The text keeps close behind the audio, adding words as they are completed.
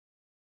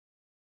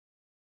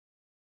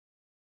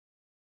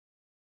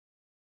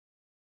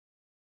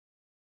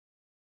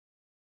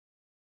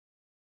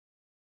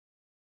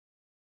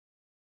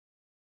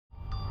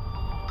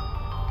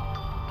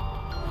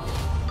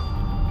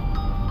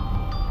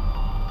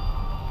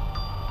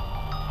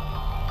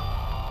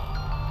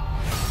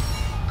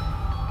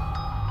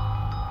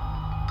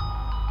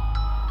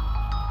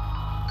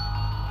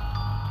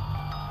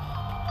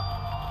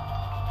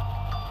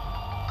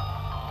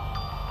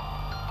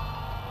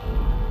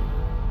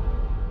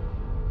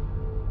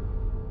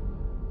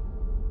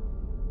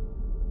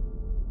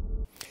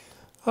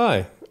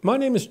Hi, my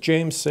name is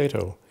James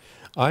Saito.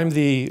 I'm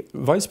the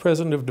Vice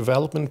President of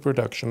Development and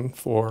Production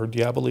for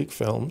Diabolique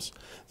Films,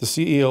 the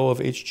CEO of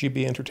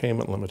HGB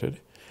Entertainment Limited,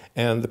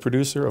 and the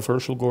producer of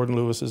Herschel Gordon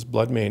Lewis's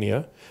Blood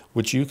Mania,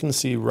 which you can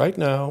see right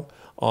now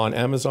on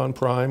Amazon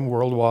Prime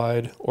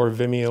worldwide or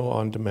Vimeo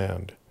on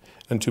demand.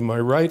 And to my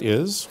right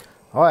is...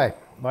 Hi,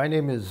 my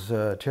name is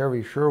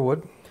Terry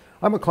Sherwood.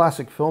 I'm a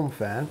classic film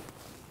fan.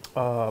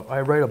 I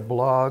write a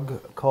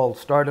blog called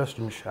Stardust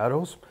and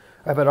Shadows.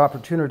 I've had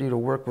opportunity to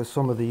work with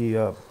some of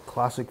the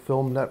classic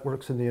film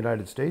networks in the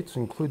United States,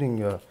 including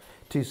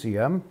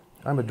TCM.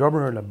 I'm a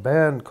drummer in a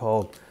band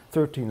called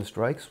 13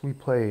 Strikes. We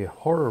play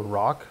horror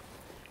rock.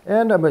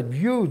 And I'm a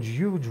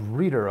huge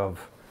reader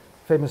of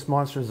Famous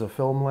Monsters of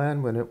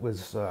Filmland when it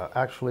was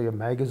actually a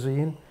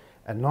magazine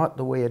and not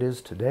the way it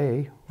is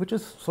today, which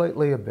is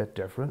slightly a bit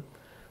different.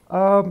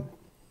 Over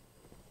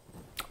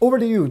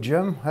to you,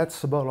 Jim.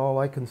 That's about all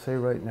I can say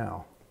right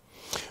now.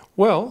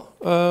 Well,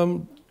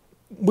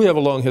 we have a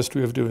long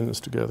history of doing this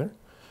together.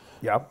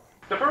 Yep.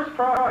 The first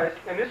prize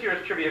in this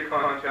year's trivia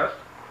contest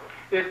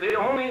is the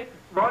only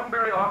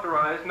Roddenberry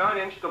authorized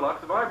 9-inch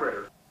deluxe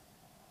vibrator.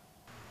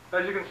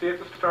 As you can see, it's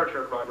a Star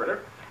Trek vibrator.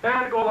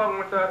 And to go along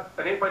with that,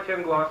 an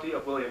 8x10 glossy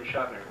of William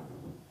Shatner.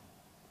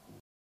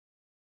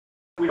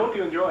 We hope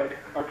you enjoyed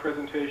our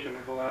presentation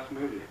of the last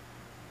movie.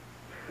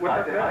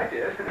 I did. I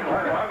did,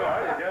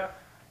 yeah.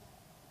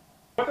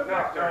 What's up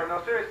next, sir?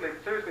 No,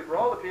 seriously, for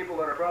all the people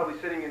that are probably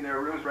sitting in their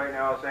rooms right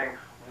now saying,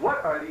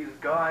 what are these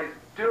guys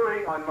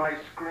doing on my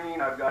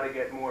screen? I've got to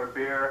get more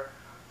beer.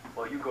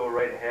 Well, you go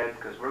right ahead,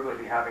 because we're going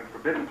to be having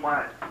Forbidden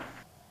Planet.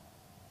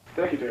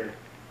 Thank you, Terry.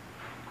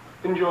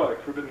 Enjoy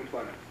Forbidden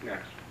Planet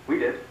next. We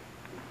did.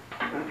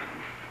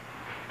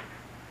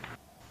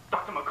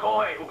 Dr.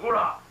 McCoy,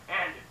 Uhura,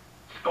 and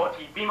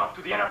Scotty beam up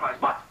to the Enterprise,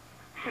 but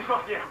it's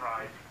not the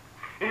Enterprise.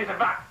 It is, in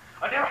fact,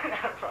 a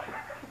different Enterprise.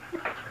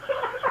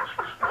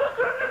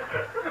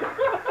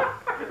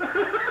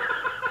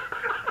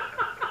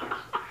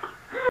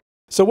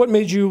 So what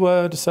made you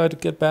decide to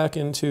get back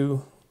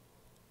into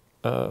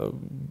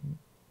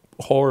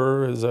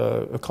horror as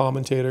a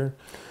commentator,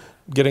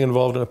 getting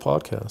involved in a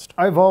podcast?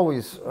 I've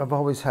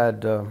always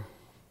had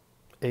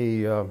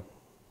a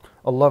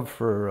love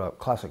for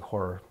classic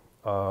horror.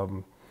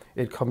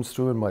 It comes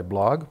through in my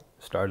blog,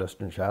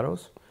 Stardust and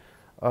Shadows.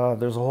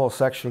 There's a whole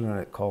section in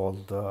it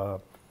called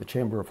The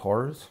Chamber of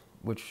Horrors,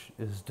 which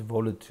is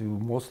devoted to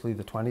mostly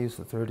the 20s,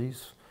 the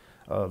 30s,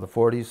 the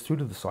 40s, through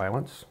to the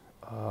silence.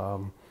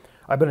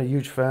 I've been a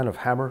huge fan of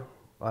Hammer.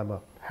 I'm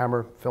a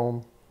Hammer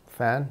film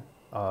fan.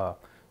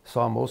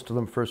 Saw most of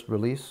them first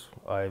release.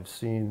 I've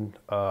seen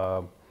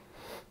Night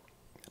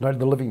of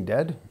the Living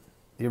Dead,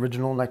 the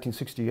original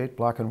 1968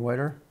 black and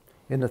whiter,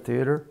 in the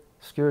theater.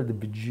 Scared the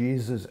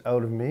bejesus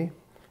out of me.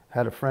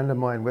 Had a friend of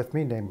mine with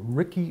me named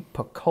Ricky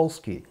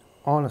Pakulski.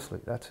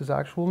 Honestly, that's his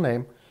actual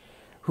name,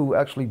 who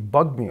actually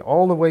bugged me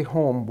all the way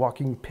home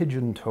walking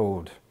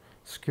pigeon-toed,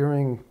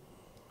 scaring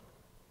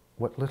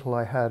what little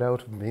I had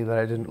out of me that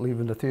I didn't leave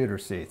in the theater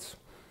seats.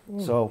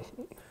 So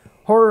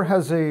horror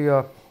has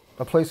a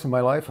place in my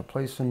life, a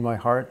place in my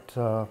heart,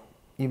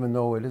 even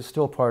though it is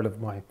still part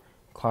of my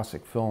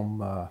classic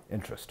film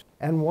interest.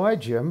 And why,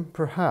 Jim,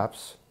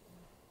 perhaps,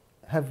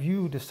 have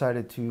you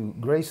decided to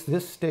grace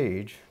this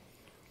stage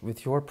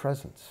with your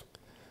presence?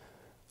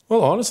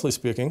 Well, honestly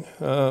speaking,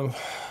 I'm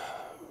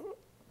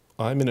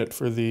in it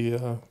for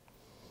the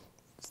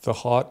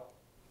hot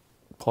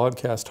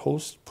podcast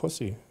host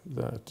pussy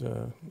that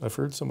I've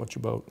heard so much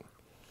about.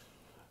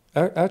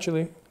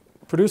 Actually,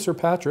 producer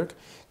Patrick,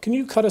 can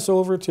you cut us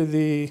over to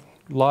the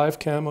live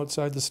cam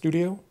outside the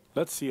studio?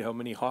 Let's see how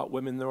many hot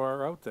women there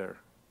are out there.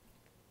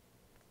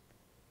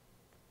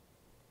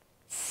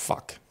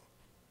 Fuck.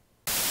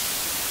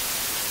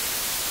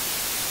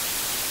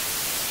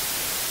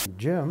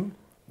 Jim,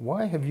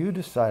 why have you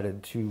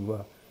decided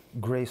to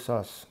grace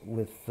us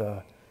with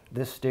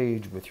this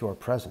stage with your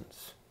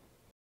presence?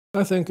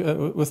 I think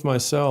with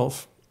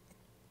myself,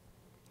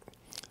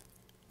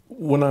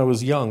 when I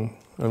was young,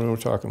 I mean, we're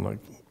talking like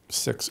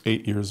 6,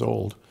 8 years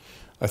old,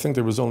 I think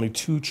there was only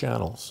 2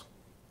 channels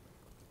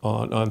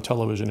on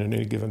television at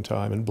any given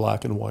time in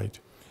black and white.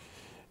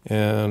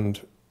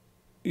 And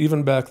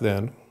even back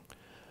then,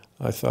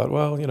 I thought,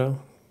 well, you know,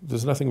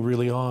 there's nothing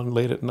really on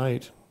late at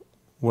night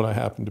when I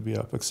happen to be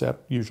up,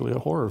 except usually a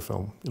horror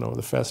film, you know,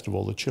 the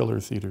festival, the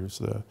chiller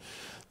theaters,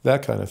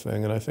 that kind of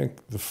thing. And I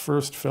think the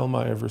first film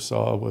I ever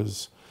saw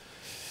was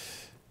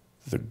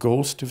The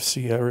Ghost of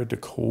Sierra de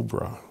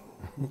Cobra,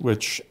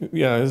 which,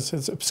 yeah,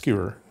 it's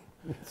obscure.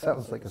 It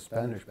sounds like a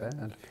Spanish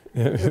band.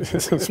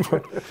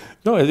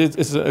 No,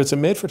 it's a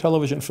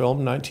made-for-television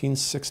film,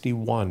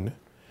 1961,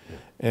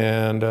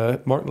 and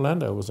Martin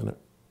Landau was in it.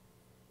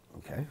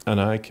 Okay.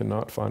 And I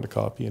cannot find a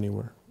copy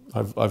anywhere.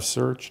 I've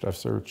searched,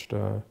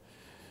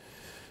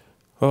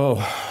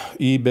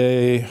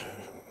 eBay,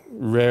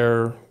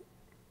 Rare,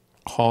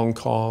 Hong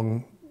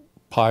Kong,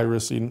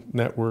 piracy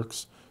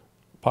networks.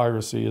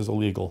 Piracy is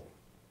illegal.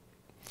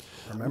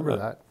 Remember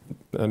that.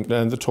 And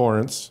the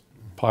torrents,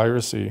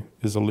 piracy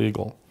is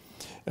illegal.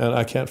 And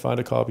I can't find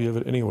a copy of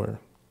it anywhere.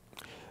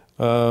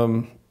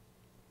 And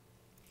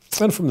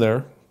from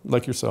there,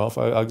 like yourself,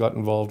 I got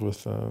involved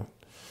with,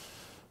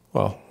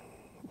 well,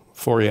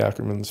 Forey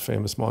Ackerman's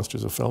famous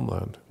Monsters of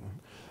Filmland.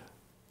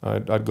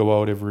 I'd go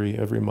out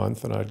every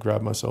month and I'd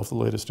grab myself the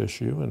latest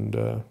issue,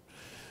 and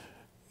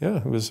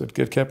yeah,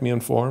 it kept me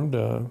informed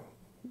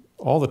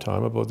all the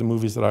time about the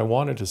movies that I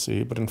wanted to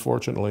see. But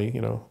unfortunately,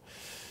 you know,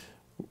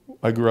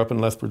 I grew up in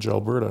Lethbridge,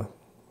 Alberta,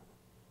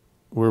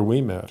 where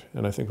we met,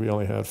 and I think we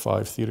only had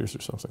 5 theaters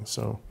or something.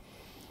 So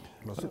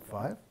was it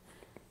 5?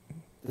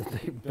 Did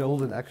they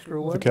build an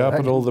extra one? The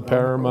Capitol, the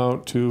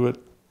Paramount, to it.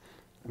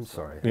 I'm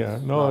sorry. Yeah,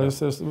 no,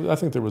 I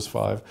think there was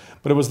 5,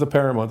 but it was the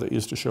Paramount that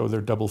used to show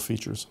their double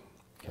features.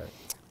 Okay.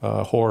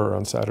 Horror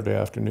on Saturday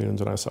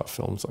afternoons, and I saw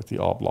films like The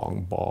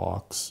Oblong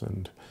Box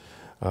and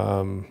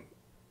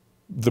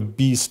The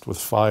Beast with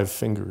 5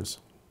 fingers.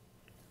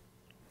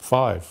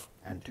 5.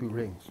 And 2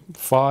 rings.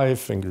 5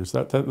 fingers.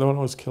 That one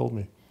always killed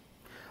me.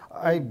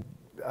 I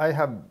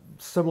have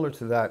similar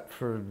to that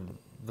for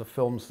the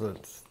films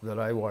that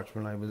I watched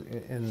when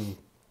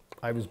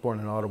I was born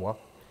in Ottawa,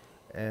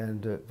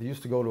 and they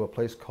used to go to a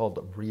place called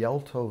the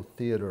Rialto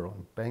Theatre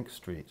on Bank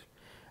Street,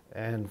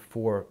 and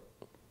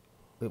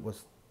at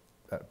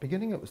the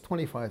beginning it was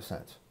 25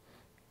 cents.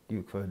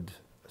 You could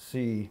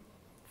see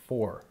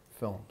 4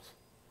 films,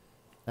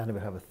 and it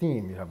would have a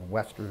theme. You'd have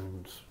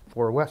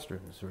 4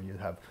 westerns, or you'd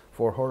have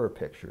 4 horror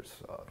pictures,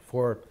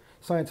 4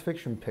 science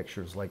fiction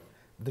pictures like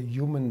The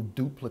Human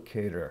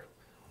Duplicator,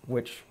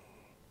 which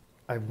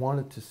I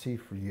wanted to see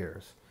for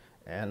years,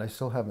 and I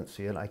still haven't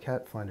seen it. I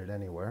can't find it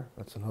anywhere.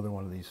 That's another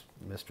one of these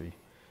mystery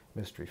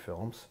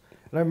films.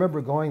 And I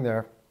remember going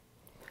there,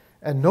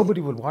 and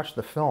nobody would watch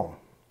the film.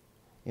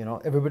 You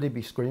know, everybody'd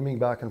be screaming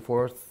back and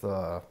forth.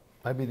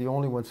 I'd be the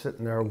only one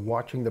sitting there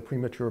watching The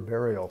Premature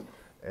Burial,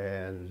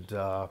 and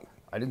I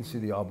didn't see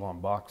The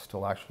Oblong Box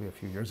till actually a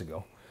few years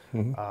ago.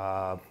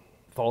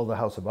 Follow the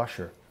House of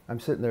Usher. I'm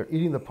sitting there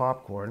eating the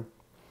popcorn,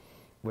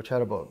 which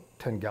had about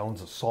 10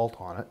 gallons of salt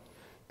on it,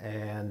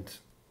 and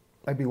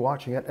I'd be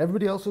watching it.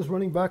 Everybody else was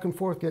running back and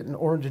forth, getting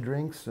orange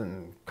drinks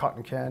and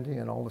cotton candy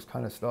and all this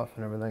kind of stuff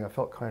and everything. I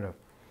felt kind of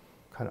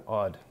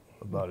odd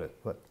about it,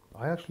 but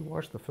I actually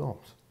watched the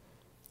films.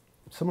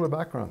 Similar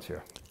backgrounds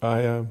here.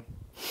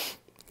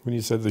 When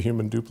you said The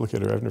Human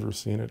Duplicator, I've never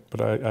seen it,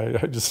 but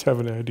I just have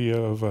an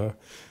idea of a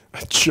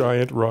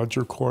giant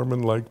Roger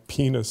Corman-like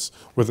penis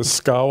with a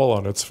scowl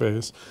on its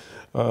face.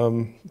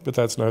 But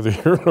that's neither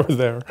here nor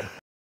there.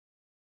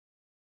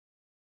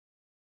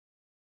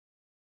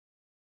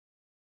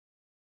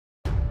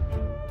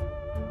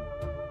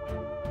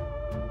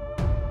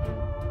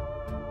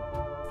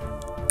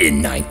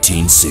 In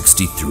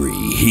 1963,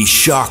 he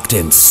shocked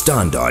and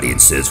stunned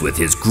audiences with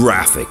his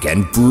graphic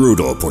and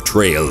brutal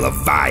portrayal of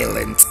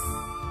violence.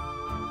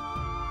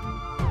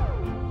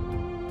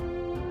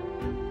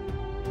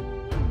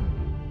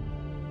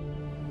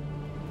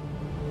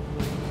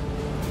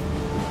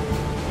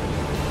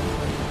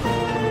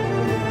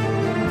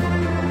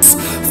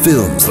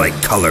 Films like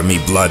Color Me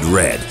Blood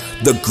Red,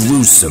 The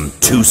Gruesome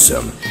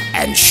Twosome,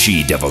 and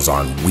She-Devils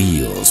on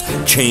Wheels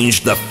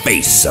changed the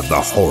face of the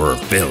horror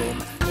film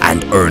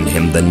and earned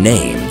him the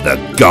name the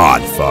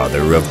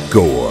Godfather of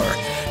Gore.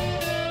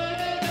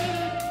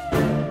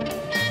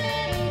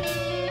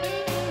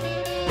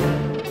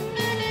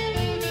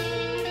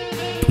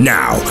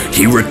 Now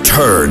he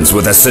returns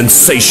with a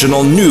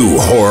sensational new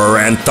horror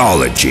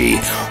anthology,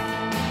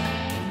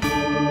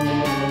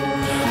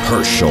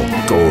 Herschel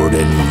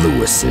Gordon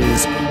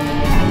Lewis's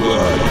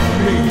Blood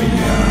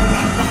Mania.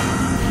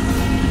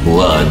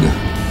 Blood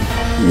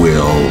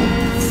will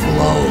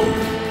flow.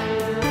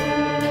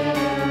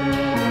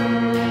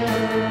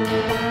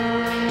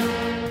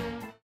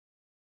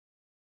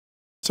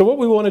 So what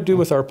we want to do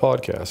with our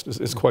podcast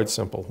is quite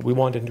simple. We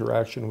want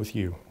interaction with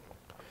you.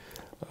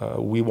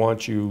 We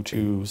want you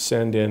to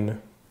send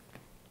in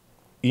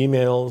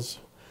emails.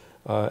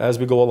 As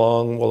we go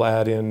along, we'll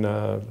add in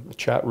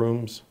chat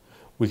rooms.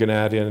 We can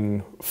add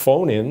in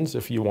phone-ins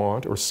if you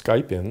want, or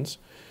Skype-ins.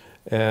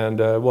 And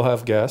we'll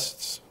have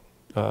guests,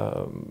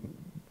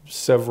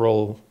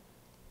 several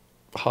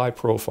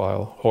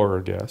high-profile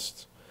horror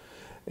guests.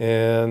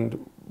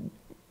 And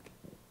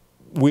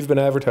we've been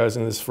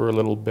advertising this for a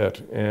little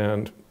bit,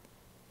 and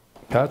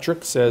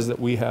Patrick says that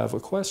we have a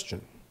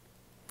question.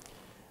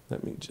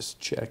 Let me just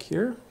check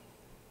here.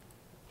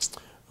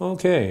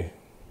 Okay.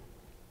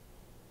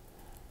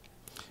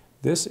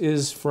 This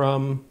is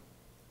from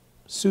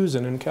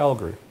Susan in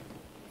Calgary.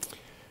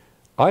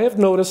 I have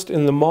noticed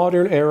in the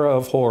modern era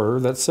of horror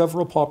that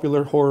several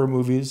popular horror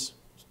movies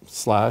 /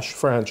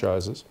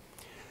 franchises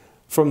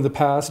from the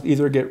past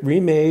either get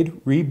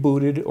remade,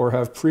 rebooted, or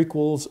have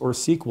prequels or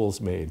sequels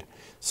made.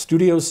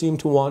 Studios seem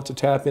to want to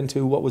tap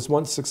into what was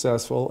once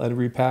successful and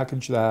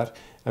repackage that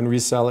and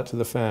resell it to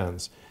the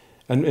fans.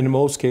 And in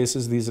most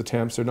cases, these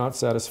attempts are not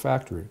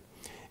satisfactory.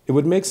 It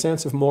would make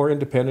sense if more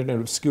independent and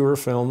obscure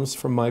films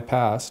from my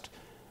past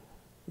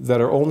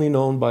that are only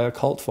known by a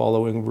cult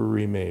following were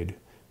remade.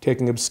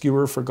 taking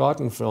obscure,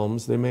 forgotten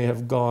films that may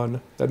have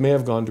gone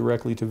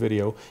directly to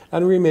video,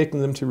 and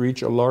remaking them to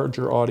reach a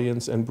larger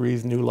audience and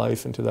breathe new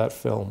life into that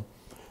film,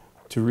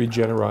 to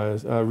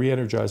re-energize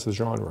the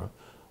genre.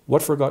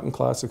 What forgotten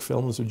classic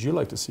films would you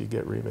like to see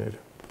get remade?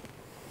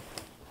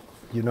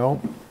 You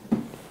know,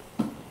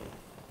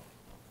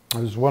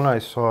 there's one I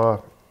saw,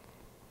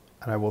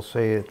 and I will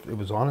say it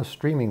was on a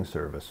streaming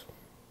service,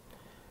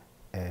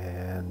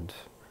 and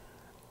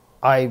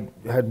I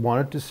had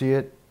wanted to see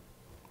it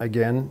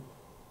again.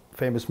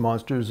 Famous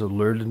Monsters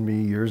alerted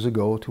me years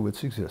ago to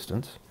its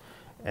existence,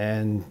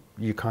 and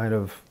you kind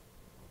of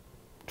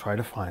try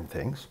to find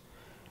things.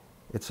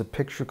 It's a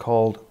picture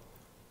called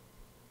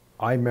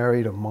I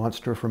Married a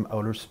Monster from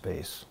Outer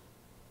Space,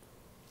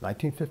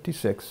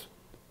 1956,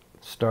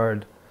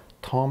 starred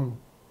Tom,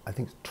 I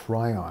think,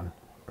 Tryon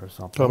or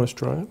something. Thomas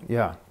Tryon?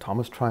 Yeah,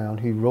 Thomas Tryon.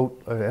 He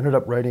wrote, ended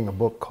up writing a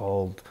book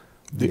called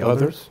The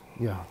Others?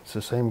 Yeah, it's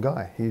the same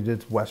guy. He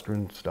did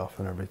Western stuff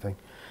and everything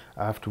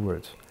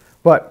afterwards.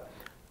 But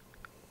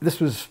this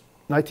was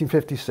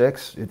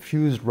 1956. It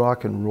fused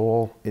rock and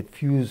roll. It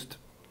fused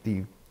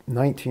the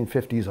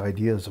 1950s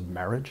ideas of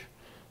marriage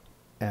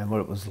and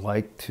what it was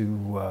like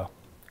to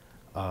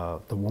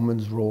the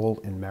woman's role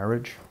in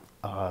marriage,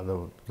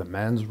 the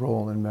man's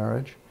role in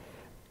marriage.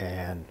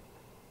 And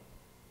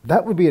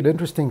that would be an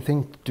interesting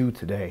thing to do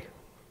today,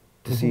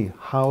 to see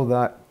how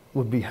that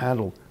would be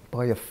handled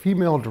by a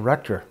female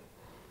director.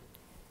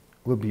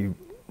 Would be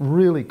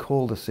really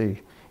cool to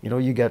see. You know,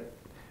 you get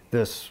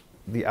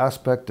the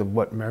aspect of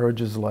what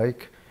marriage is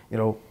like. You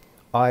know,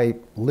 I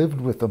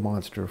lived with a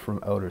monster from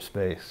outer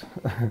space,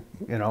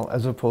 you know,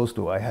 as opposed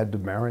to I had to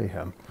marry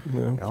him. Yeah,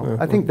 You know?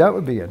 yeah. I think that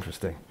would be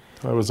interesting.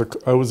 I was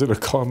in a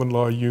common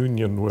law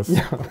union with.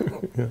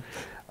 Yeah.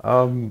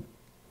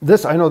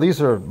 This, I know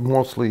these are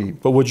mostly.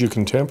 But would you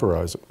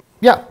contemporize it?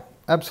 Yeah,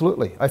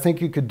 absolutely. I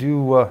think you could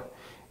do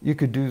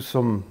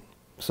some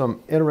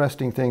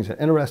interesting things, an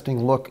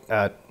interesting look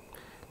at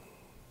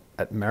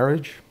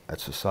marriage, at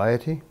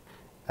society,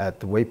 at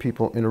the way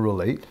people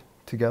interrelate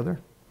together.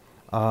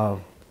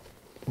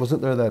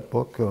 Wasn't there that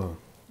book,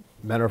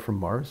 Men Are From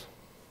Mars?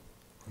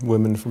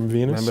 Women from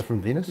Venus? Women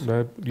from Venus?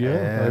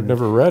 Yeah, I've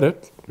never read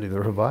it.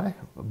 Neither have I.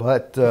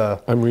 But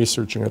I'm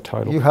researching a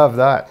title. you have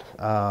that.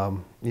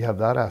 You have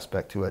that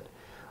aspect to it.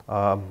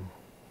 I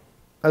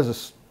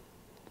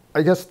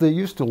guess they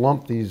used to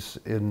lump these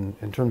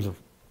in terms of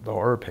the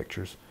horror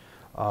pictures.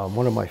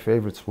 One of my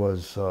favorites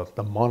was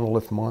The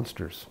Monolith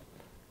Monsters,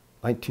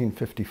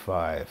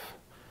 1955.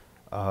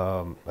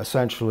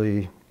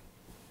 Essentially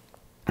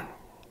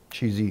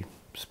cheesy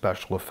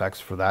special effects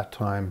for that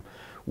time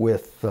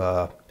with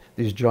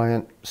these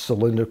giant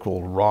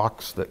cylindrical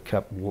rocks that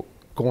kept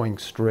going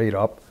straight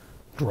up,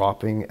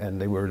 dropping,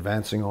 and they were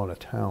advancing on a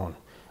town.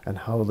 And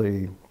how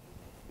they,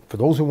 for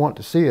those who want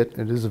to see it,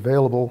 it is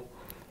available.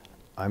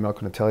 I'm not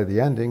going to tell you the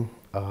ending,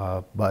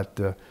 but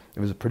it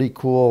was a pretty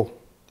cool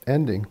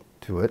ending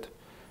to it.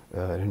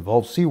 It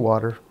involved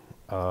seawater,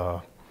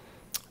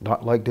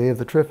 not like Day of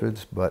the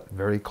Triffids, but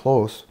very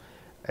close.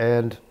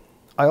 And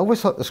I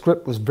always thought the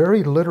script was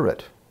very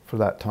literate for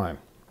that time.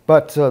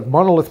 But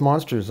Monolith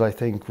Monsters, I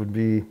think, would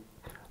be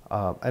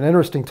an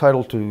interesting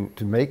title to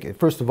make.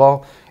 First of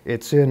all,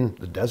 it's in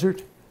the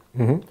desert,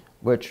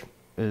 which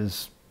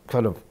is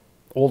kind of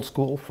old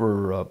school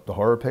for the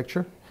horror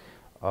picture.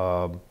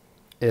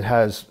 It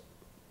has,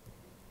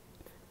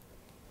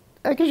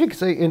 I guess you could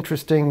say,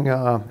 interesting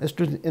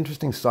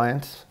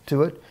science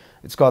to it.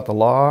 It's got the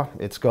law.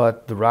 It's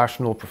got the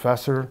rational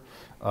professor.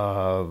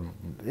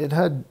 It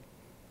had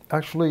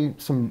actually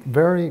some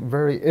very,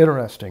 very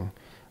interesting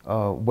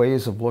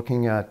ways of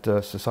looking at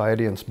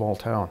society in small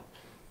town.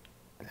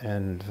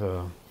 And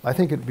I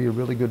think it'd be a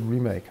really good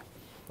remake.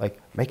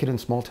 Like, make it in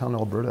small town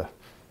Alberta.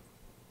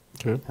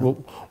 Okay. Well,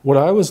 what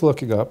I was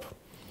looking up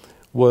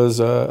was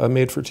a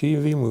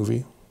made-for-TV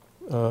movie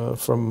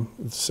from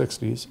the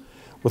 60s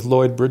with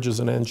Lloyd Bridges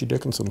and Angie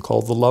Dickinson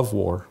called The Love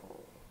War.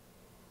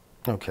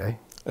 Okay.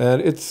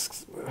 And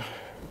it's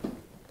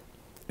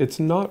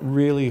not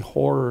really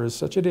horror as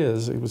such. It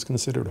is. It was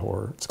considered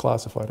horror. It's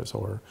classified as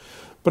horror.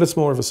 But it's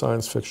more of a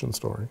science fiction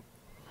story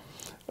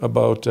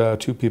about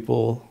two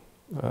people.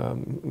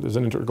 There's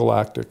an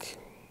intergalactic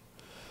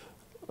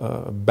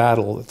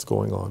battle that's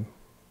going on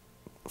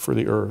for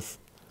the Earth.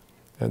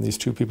 And these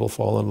two people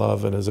fall in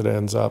love, and as it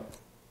ends up,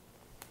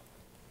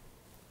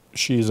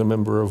 she's a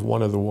member of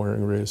one of the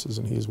warring races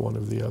and he's one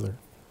of the other.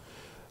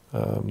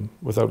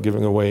 Without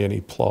giving away any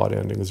plot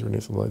endings or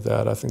anything like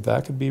that, I think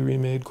that could be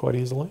remade quite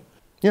easily.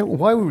 Yeah,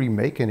 why would we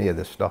make any of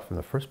this stuff in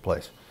the first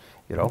place?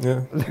 You know,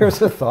 Yeah.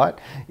 There's a thought.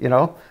 You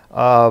know,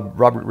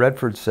 Robert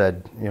Redford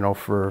said,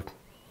 for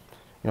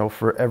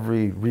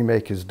every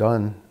remake is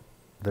done,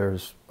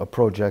 there's a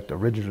project,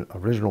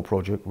 original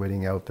project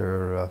waiting out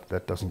there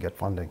that doesn't get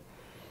funding.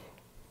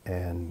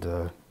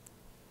 And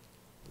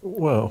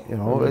Well,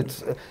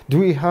 it's do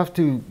we have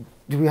to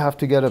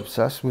get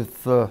obsessed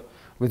with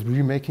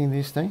remaking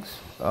these things,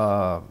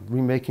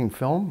 remaking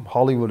film?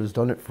 Hollywood has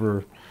done it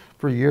for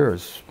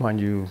years, mind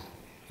you.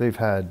 They've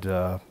had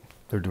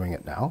they're doing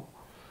it now.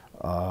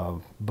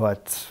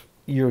 But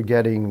you're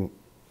getting,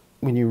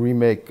 when you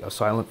remake a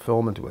silent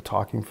film into a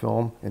talking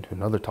film, into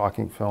another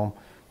talking film,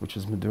 which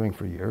has been doing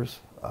for years,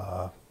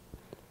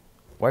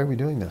 why are we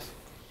doing this?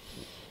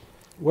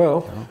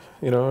 Well,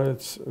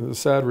 it's the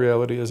sad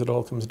reality is it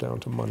all comes down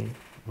to money,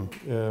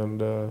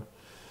 and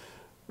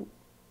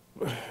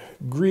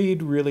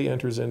greed really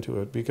enters into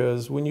it,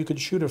 because when you could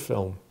shoot a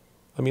film,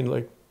 I mean,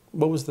 like,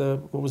 what was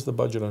the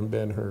budget on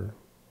Ben-Hur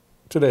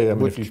today? I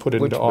mean, if you put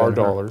it into our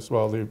dollars,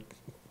 well, the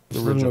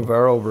original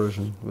Navarro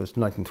version was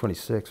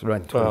 1926, or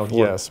 1924.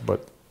 Well, yes,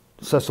 but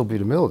Cecil B.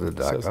 DeMille did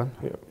that, huh?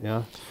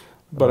 Yeah.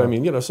 But I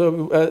mean,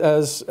 so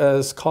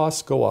as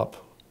costs go up,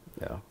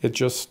 yeah, it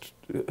just,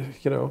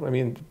 I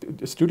mean,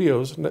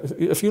 studios,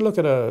 if you look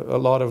at a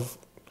lot of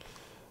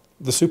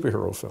the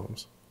superhero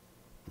films,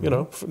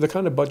 for the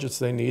kind of budgets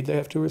they need, they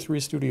have 2 or 3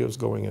 studios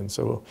going in.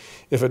 So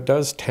if it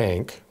does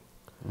tank,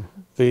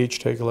 they each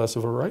take less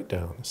of a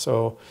write-down.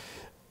 So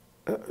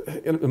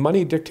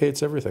money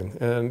dictates everything.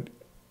 And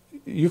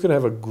you can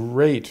have a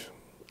great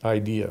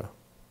idea,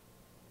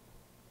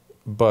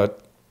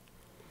 but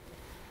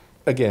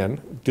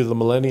again, do the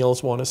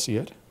millennials want to see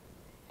it?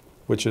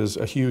 Which is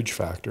a huge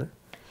factor.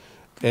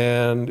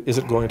 And is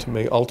it going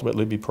to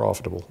ultimately be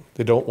profitable?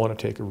 They don't want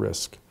to take a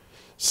risk.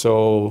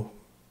 So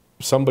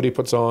somebody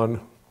puts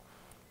on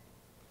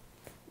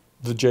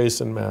the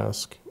Jason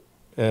mask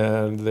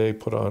and they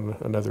put on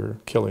another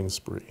killing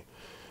spree.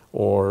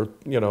 Or,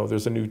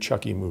 there's a new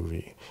Chucky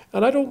movie.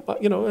 And I don't,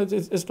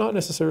 it's not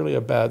necessarily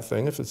a bad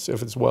thing if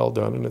it's well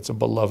done and it's a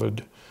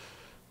beloved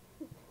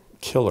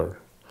killer.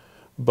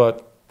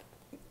 But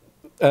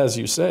as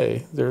you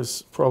say,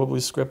 there's probably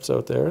scripts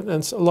out there, and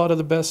a lot of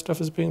the best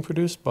stuff is being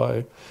produced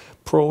by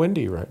pro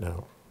indie right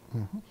now.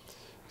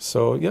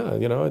 So yeah,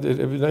 it'd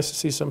be nice to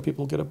see some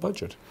people get a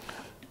budget.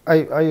 I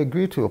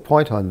agree to a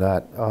point on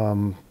that.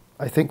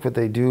 I think what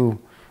they do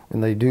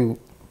when they do,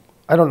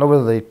 I don't know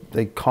whether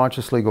they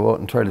consciously go out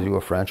and try to do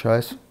a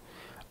franchise,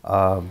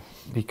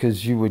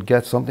 because you would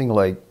get something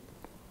like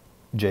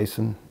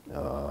Jason,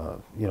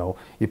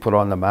 you put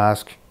on the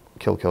mask,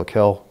 kill, kill,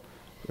 kill,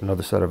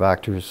 another set of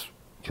actors,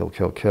 kill,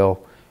 kill,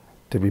 kill.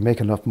 Did we make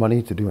enough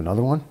money to do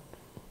another one?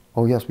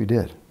 Oh, yes, we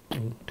did.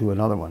 Do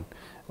another one.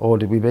 Oh,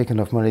 did we make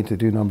enough money to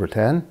do number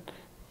 10?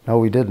 No,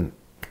 we didn't.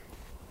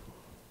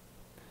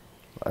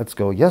 Let's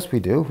go, yes, we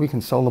do. We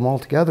can sell them all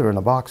together in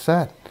a box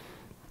set.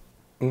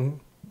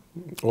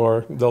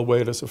 Or they'll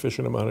wait a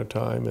sufficient amount of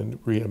time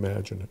and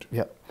reimagine it.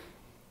 Yeah.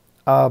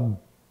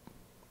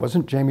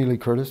 Wasn't Jamie Lee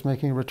Curtis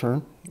making a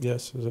return?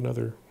 Yes, there's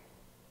another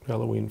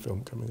Halloween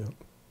film coming out.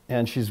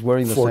 And she's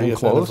wearing the same 40th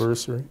clothes?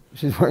 anniversary.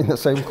 She's wearing the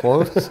same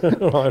clothes?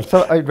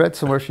 So I read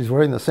somewhere she's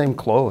wearing the same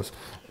clothes.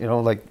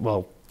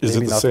 Is it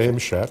the same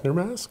Shatner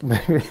mask?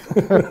 Maybe.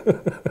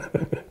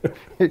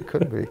 It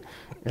could be,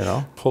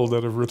 Pulled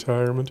out of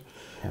retirement.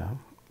 Yeah.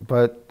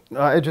 But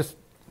I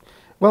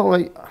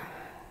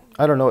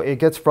don't know. It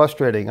gets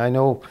frustrating. I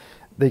know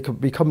they could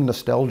become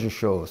nostalgia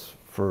shows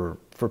for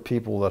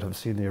people that have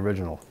seen the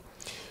original.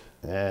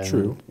 And,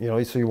 true.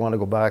 So you want to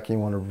go back, you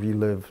want to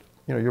relive,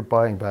 you're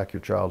buying back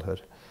your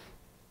childhood.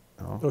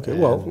 Okay,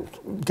 well,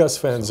 Gus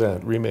Van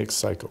Sant remakes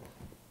Psycho.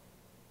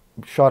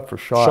 Shot for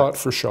shot. Shot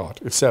for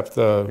shot, except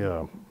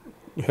him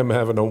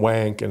having a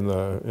wank in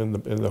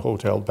the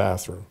hotel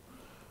bathroom.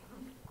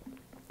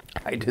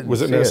 I didn't.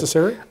 Was it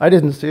necessary? I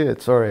didn't see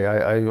it. Sorry,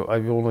 I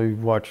only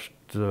watched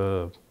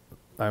the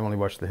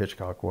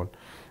Hitchcock one.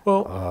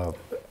 Well,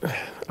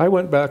 I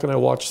went back and I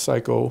watched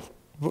Psycho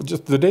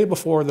just the day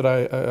before that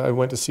I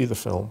went to see the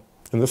film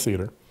in the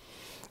theater.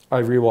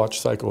 I rewatched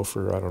Psycho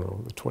for,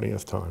 the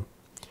 20th time.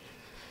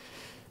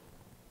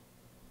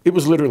 It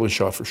was literally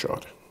shot for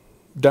shot,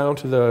 down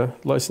to the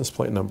license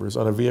plate numbers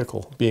on a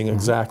vehicle being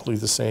exactly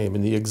the same,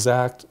 in the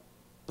exact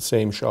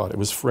same shot. It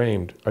was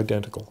framed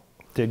identical.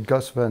 Did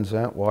Gus Van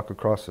Sant walk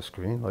across the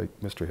screen like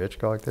Mr.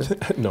 Hitchcock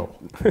did? No.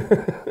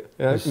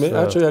 Actually,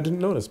 I didn't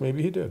notice.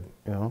 Maybe he did.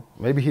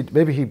 Maybe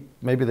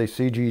they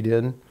CG'd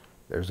in.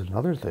 There's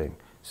another thing,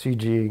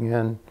 CGing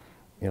in,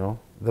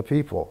 the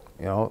people,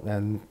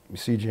 and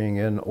CGing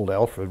in old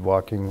Alfred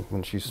walking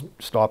when she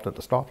stopped at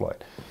the stoplight,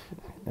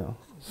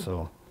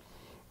 so.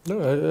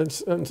 No,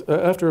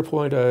 after a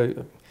point,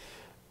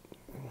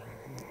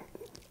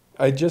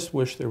 I just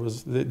wish they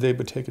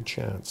would take a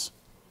chance,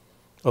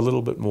 a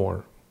little bit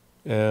more,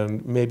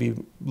 and maybe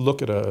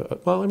look at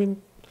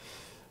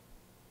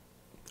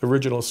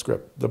original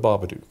script, The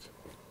Babadook.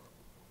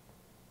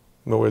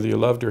 Whether you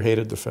loved or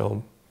hated the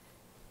film,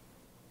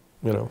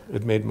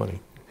 it made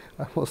money.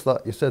 I almost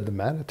thought you said the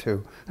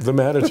Manitou. The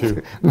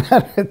Manitou.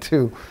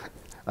 Manitou.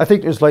 I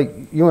think there's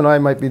you and I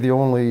might be the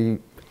only,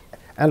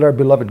 and our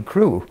beloved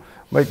crew,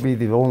 might be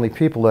the only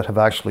people that have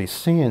actually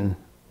seen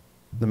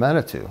the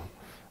Manitou.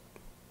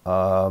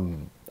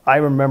 I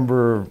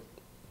remember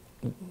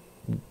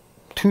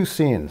 2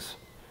 scenes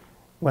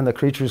when the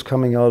creature's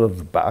coming out of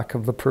the back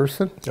of the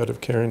person. Out of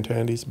Karen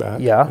Tandy's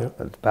back. Yeah,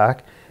 yep. At the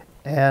back.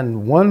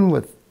 And one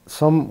with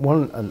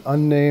an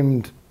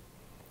unnamed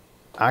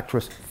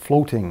actress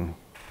floating,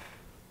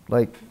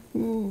 like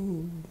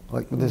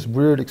with this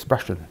weird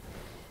expression.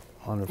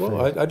 on her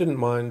Well, face. I didn't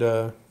mind,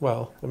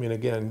 well, I mean,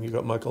 again, you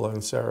got Michael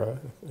and Sarah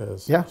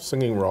as Yeah.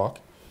 singing rock,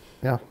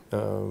 Yeah.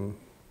 and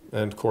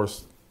of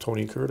course,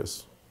 Tony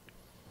Curtis.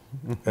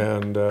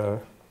 And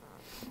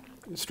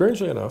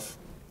strangely enough,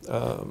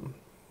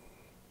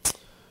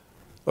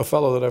 a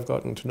fellow that I've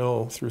gotten to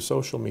know through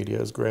social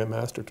media is Graham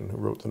Masterton, who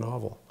wrote the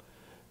novel.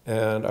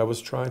 And I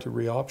was trying to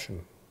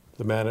re-option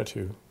the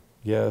Manitou.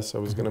 Yes, I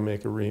was going to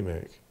make a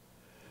remake,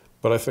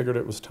 but I figured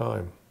it was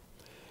time.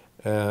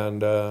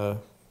 And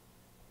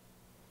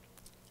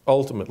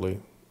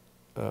ultimately,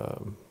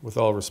 with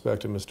all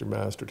respect to Mr.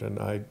 Masterton,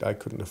 I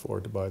couldn't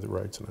afford to buy the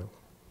rights now.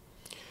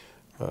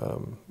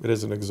 It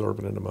is an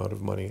exorbitant amount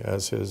of money,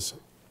 as his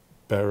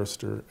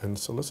barrister and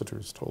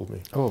solicitors told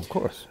me. Oh, of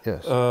course,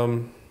 yes.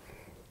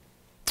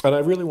 And I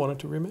really wanted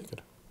to remake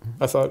it.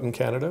 I thought in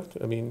Canada,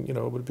 I mean, you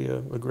know, it would be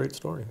a great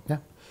story. Yeah.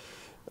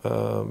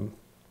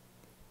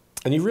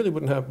 And you really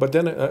wouldn't have, but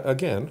then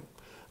again,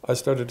 I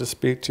started to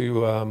speak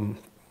to,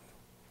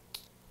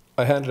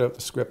 I handed out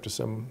the script to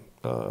some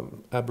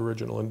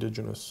Aboriginal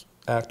Indigenous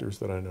actors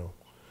that I know.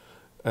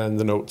 And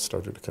the notes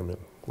started to come in.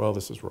 Well,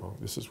 this is wrong,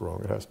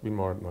 it has to be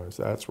modernized,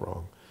 that's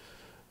wrong.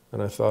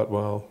 And I thought,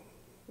 well,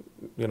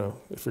 you know,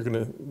 if you're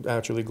going to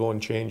actually go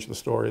and change the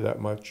story that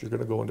much, you're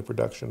going to go into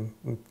production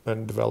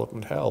and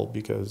development hell,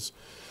 because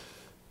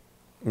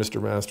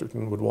Mr.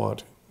 Masterton would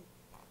want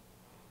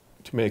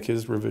to make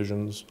his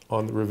revisions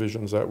on the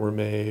revisions that were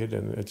made,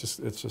 and it's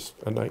just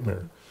a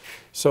nightmare.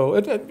 So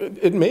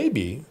it may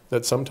be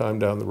that sometime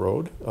down the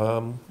road,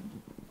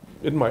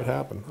 it might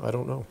happen. I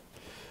don't know,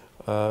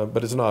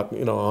 but it's not,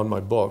 you know, on my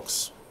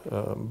books,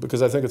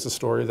 because I think it's a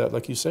story that,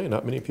 like you say,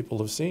 not many people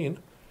have seen,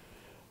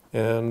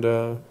 and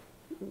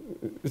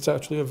it's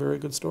actually a very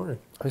good story.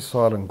 I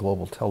saw it on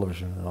Global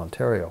Television in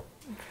Ontario,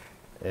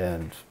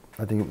 and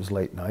I think it was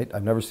late night.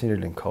 I've never seen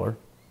it in color.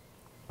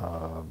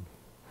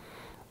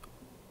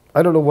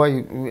 I don't know why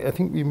you, I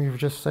think you were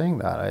just saying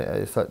that.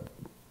 I thought,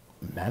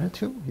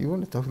 Manitou? You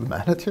want to talk the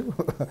Manitou?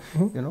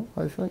 You know,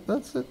 I think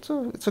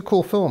it's a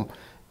cool film,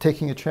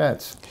 taking a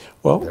chance.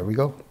 Well, there we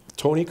go.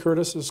 Tony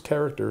Curtis's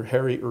character,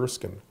 Harry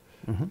Erskine,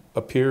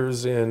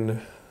 appears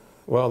in,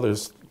 well,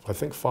 there's, I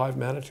think, 5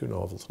 Manitou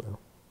novels now.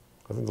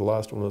 I think the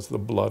last one was The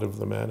Blood of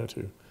the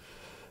Manitou.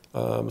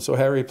 So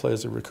Harry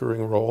plays a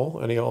recurring role,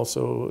 and he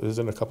also is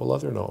in a couple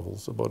other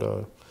novels about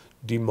a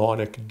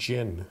demonic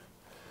jinn,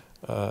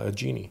 a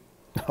genie.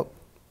 Oh.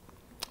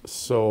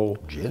 So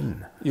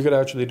Jinn. you could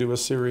actually do a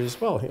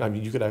series, well, I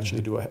mean, you could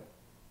actually do a,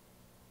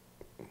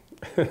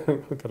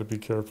 I've got to be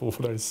careful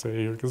what I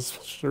say here, because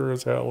sure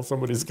as hell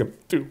somebody's going to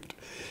be duped.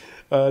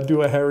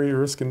 Do a Harry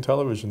Erskine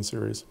television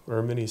series, or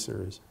a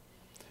mini-series,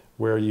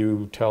 where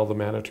you tell the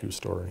Manitou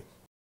story.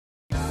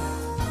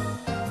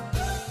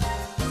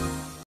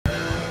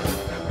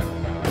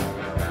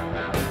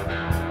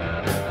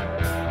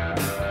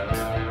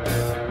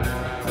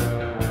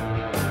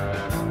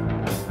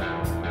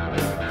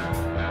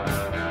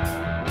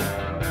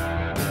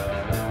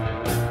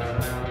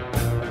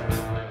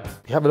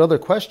 You have another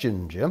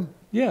question, Jim?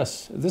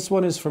 Yes, this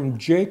one is from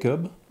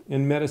Jacob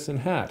in Medicine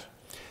Hat.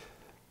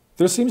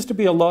 There seems to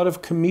be a lot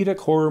of comedic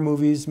horror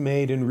movies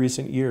made in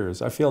recent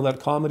years. I feel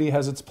that comedy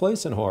has its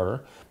place in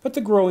horror, but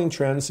the growing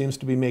trend seems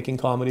to be making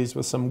comedies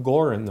with some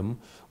gore in them,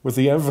 with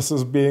the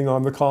emphasis being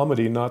on the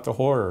comedy, not the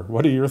horror.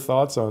 What are your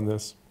thoughts on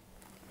this?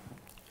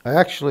 I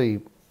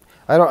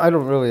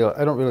don't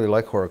really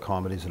like horror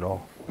comedies at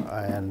all,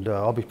 and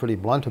I'll be pretty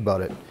blunt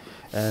about it.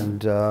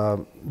 And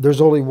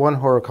there's only one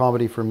horror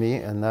comedy for me,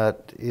 and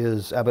that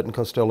is Abbott and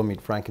Costello Meet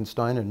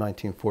Frankenstein in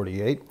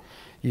 1948.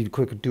 You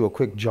do a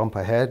quick jump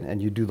ahead,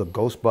 and you do the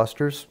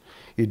Ghostbusters.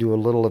 You do a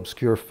little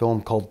obscure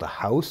film called The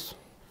House,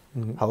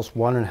 House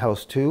 1 and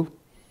House 2.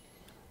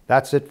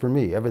 That's it for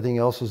me. Everything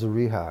else is a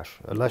rehash,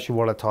 unless you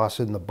want to toss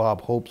in the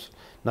Bob Hope's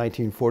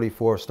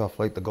 1944 stuff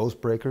like The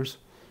Ghost Breakers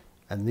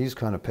and these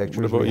kind of pictures.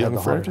 What about where you have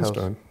Young the haunted house.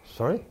 Frankenstein?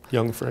 Sorry?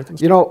 Young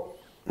Frankenstein? You know,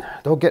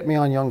 don't get me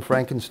on Young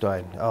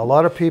Frankenstein. A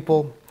lot of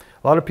people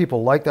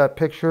like that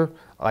picture.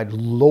 I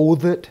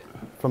loathe it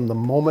from the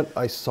moment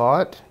I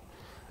saw it,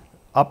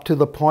 up to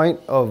the point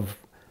of,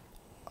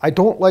 I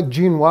don't like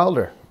Gene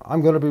Wilder.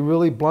 I'm going to be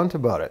really blunt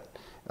about it.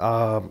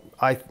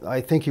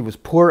 I think he was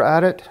poor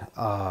at it.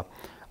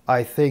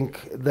 I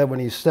think that when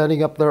he's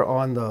standing up there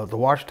on the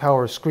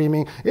watchtower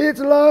screaming, "It's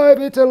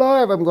alive, it's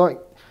alive," I'm going,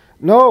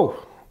 no.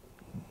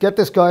 Get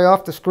this guy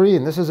off the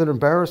screen. This is an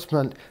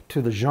embarrassment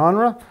to the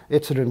genre.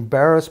 It's an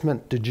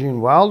embarrassment to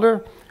Gene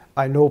Wilder.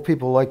 I know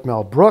people like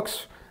Mel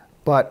Brooks,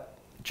 but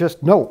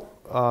just no.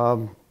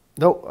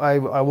 No, I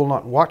will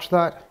not watch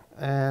that.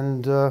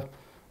 And the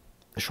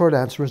short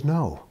answer is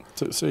no.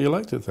 So you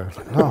liked it then?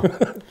 No.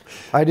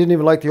 I didn't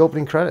even like the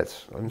opening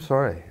credits. I'm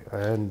sorry.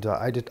 And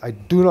I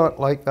do not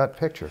like that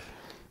picture.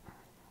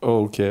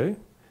 Okay.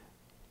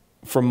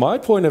 From my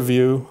point of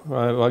view,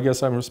 I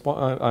guess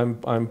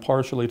I'm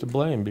partially to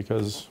blame,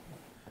 because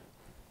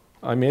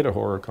I made a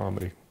horror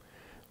comedy,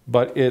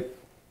 but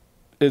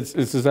it's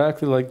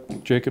exactly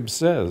like Jacob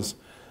says,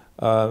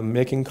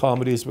 making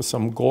comedies with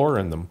some gore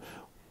in them.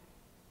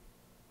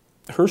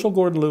 Herschel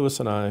Gordon Lewis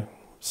and I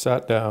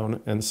sat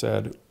down and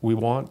said, we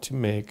want to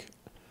make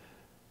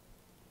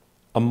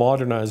a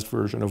modernized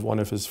version of one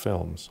of his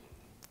films.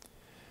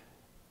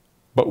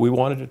 But we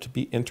wanted it to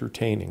be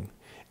entertaining.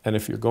 And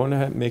if you're going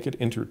to make it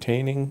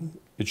entertaining,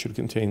 it should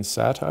contain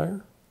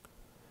satire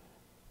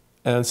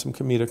and some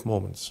comedic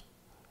moments,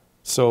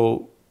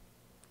 so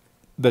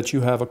that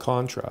you have a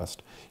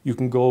contrast. You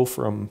can go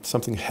from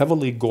something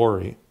heavily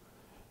gory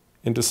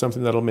into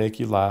something that'll make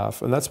you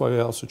laugh. And that's why I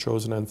also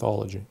chose an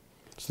anthology.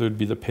 So there'd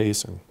be the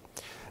pacing.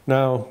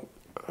 Now,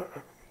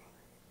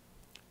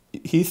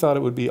 he thought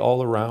it would be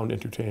all around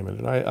entertainment,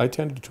 and I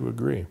tended to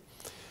agree.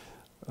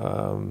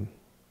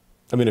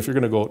 I mean, if you're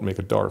going to go out and make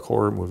a dark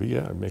horror movie,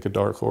 yeah, make a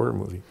dark horror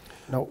movie.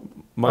 No.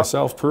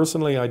 Myself,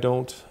 personally, I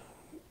don't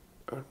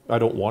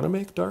want to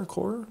make dark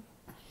horror.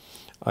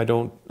 I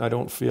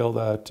don't feel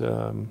that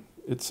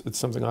it's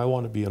something I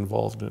want to be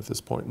involved in at this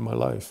point in my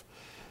life.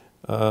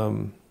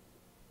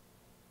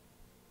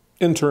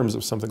 In terms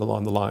of something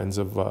along the lines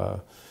of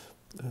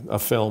a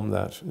film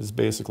that is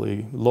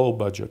basically low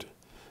budget,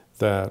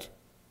 that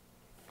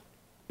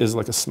is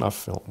like a snuff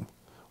film,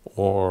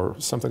 or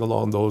something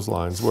along those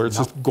lines, where it's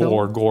Snuff just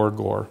gore, film? gore,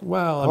 gore.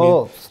 Well, I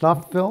mean,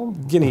 snuff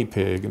film? guinea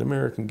pig, an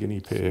American guinea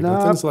pig, and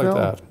Snuff things like film?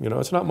 that. You know,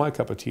 it's not my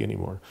cup of tea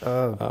anymore.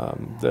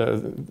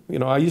 You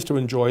know, I used to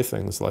enjoy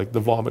things like the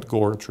Vomit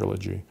Gore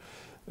trilogy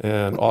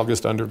and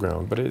August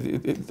Underground, but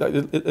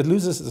it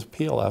loses its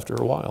appeal after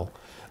a while.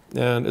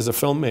 And as a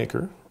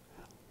filmmaker,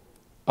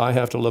 I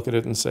have to look at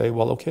it and say,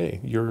 well, okay,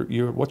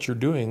 what you're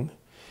doing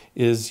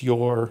is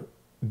you're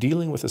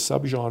dealing with a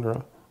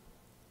subgenre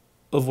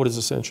of what is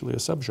essentially a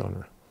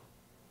subgenre.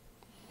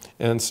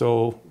 And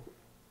so,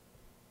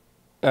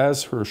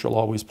 as Herschel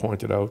always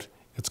pointed out,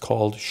 it's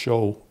called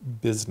show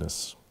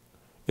business.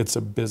 It's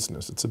a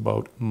business. It's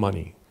about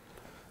money.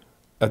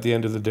 At the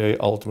end of the day,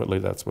 ultimately,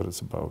 that's what it's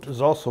about. There's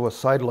also a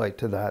sidelight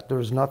to that.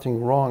 There's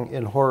nothing wrong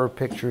in horror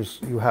pictures.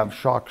 You have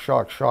shock,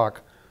 shock,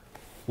 shock,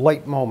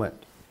 light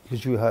moment,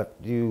 because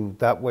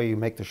that way you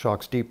make the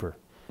shocks deeper.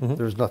 Mm-hmm.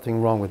 There's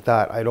nothing wrong with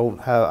that.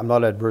 I'm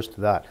not adverse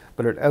to that.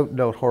 But an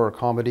out-and-out horror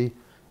comedy,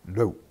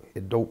 no,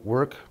 it don't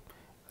work.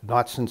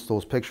 Not since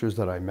those pictures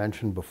that I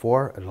mentioned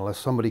before, and unless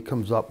somebody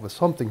comes up with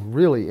something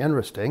really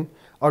interesting,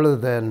 other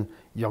than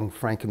Young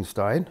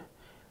Frankenstein,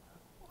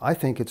 I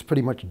think it's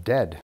pretty much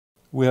dead.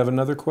 We have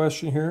another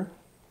question here,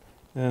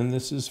 and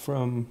this is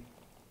from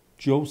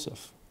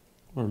Joseph,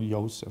 or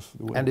Yosef.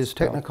 And his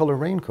Technicolor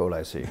raincoat,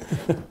 I see.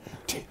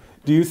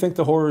 Do you think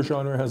the horror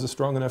genre has a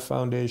strong enough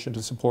foundation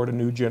to support a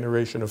new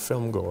generation of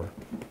film goer?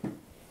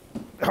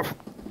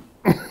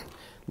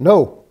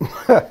 No.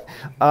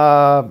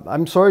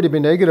 I'm sorry to be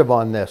negative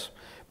on this,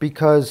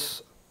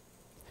 because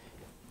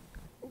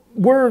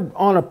we're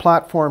on a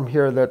platform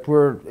here that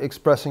we're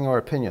expressing our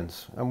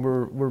opinions, and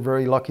we're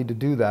very lucky to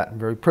do that and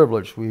very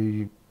privileged.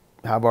 We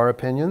have our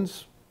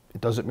opinions.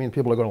 It doesn't mean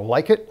people are going to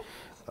like it.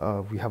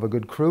 We have a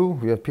good crew.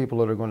 We have people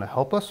that are going to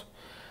help us.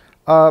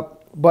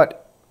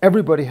 But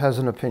everybody has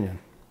an opinion.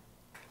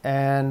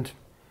 And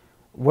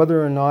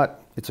whether or not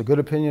it's a good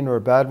opinion or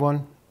a bad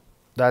one,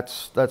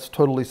 that's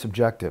totally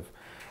subjective.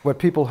 What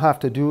people have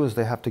to do is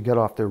they have to get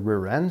off their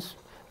rear ends.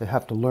 They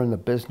have to learn the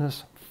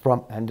business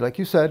and like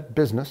you said,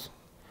 business.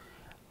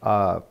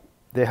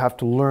 They have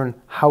to learn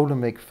how to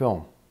make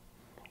film.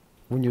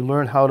 When you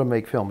learn how to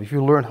make film, if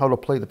you learn how to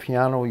play the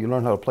piano, you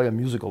learn how to play a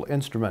musical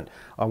instrument.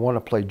 I want to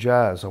play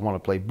jazz, I want to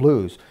play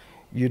blues.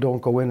 You don't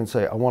go in and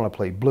say, I want to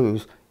play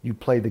blues. You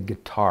play the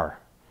guitar.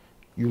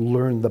 You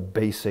learn the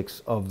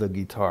basics of the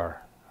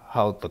guitar,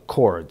 how the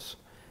chords.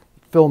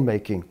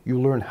 Filmmaking,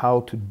 you learn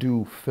how to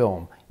do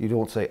film. You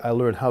don't say, I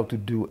learned how to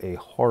do a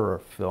horror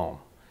film.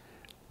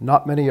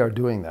 Not many are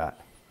doing that.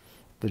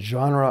 The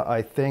genre,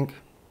 I think,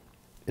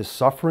 is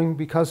suffering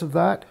because of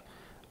that.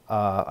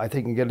 I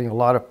think you're getting a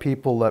lot of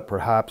people that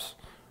perhaps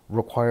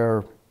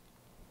require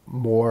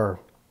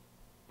more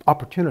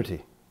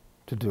opportunity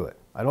to do it.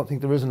 I don't think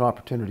there is an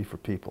opportunity for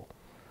people.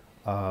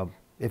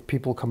 If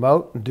people come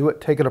out and do it,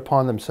 take it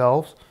upon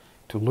themselves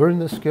to learn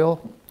this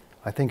skill,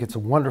 I think it's a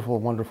wonderful,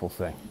 wonderful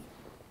thing.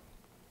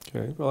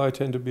 Okay, well, I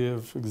tend to be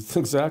of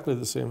exactly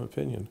the same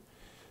opinion.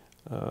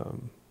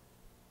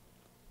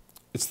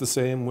 It's the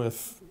same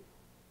with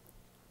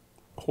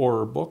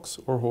horror books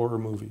or horror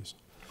movies.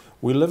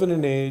 We live in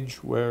an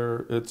age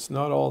where it's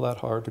not all that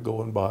hard to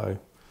go and buy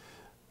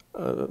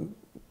a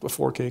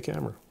 4K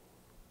camera.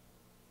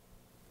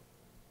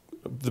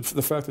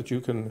 The fact that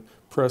you can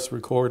press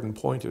record and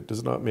point it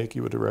does not make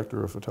you a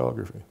director of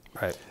photography.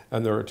 Right.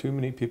 And there are too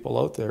many people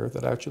out there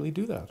that actually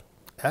do that.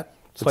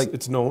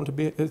 It's known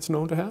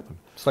to happen.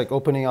 It's like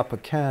opening up a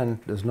can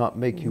does not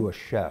make you a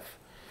chef.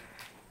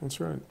 That's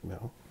right.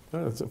 No.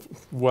 That's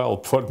well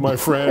put, my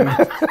friend.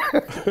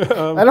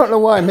 I don't know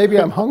why. Maybe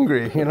I'm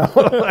hungry, you know.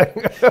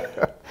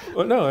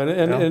 Well, no,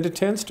 and it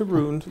tends to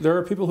ruin. There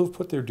are people who've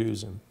put their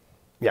dues in.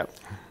 Yeah.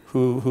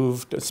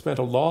 Who've spent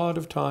a lot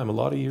of time, a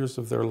lot of years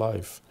of their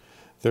life.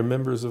 They're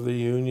members of the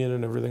union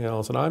and everything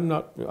else. And I'm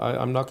not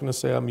going to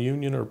say I'm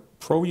union or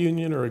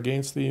pro-union or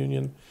against the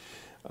union,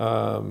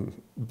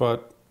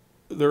 but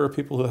there are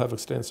people who have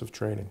extensive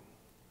training.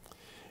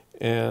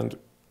 And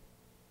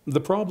The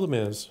problem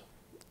is,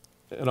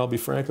 and I'll be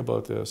frank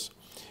about this,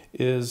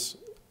 is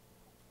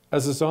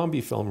as a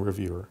zombie film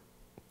reviewer,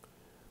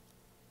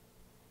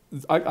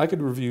 I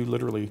could review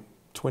literally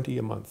 20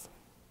 a month.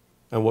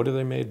 And what are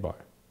they made by?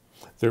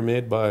 They're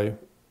made by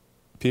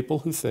people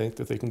who think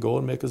that they can go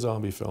and make a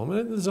zombie film.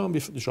 And the zombie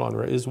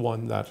genre is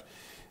one that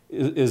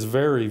is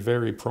very,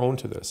 very prone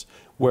to this,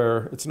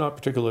 where it's not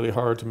particularly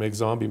hard to make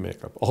zombie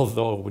makeup,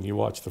 although when you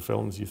watch the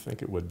films, you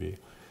think it would be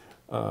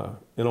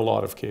in a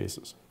lot of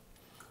cases.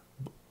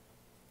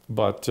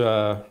 But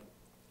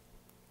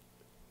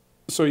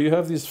so you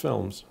have these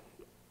films,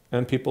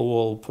 and people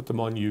will put them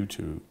on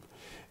YouTube,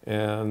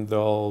 and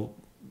they'll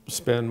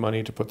spend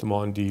money to put them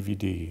on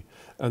DVD,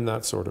 and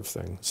that sort of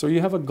thing. So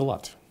you have a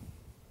glut.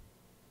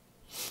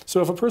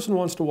 So if a person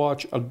wants to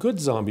watch a good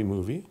zombie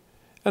movie,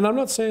 and I'm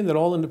not saying that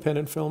all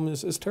independent film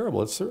is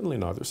terrible, it's certainly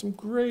not. There's some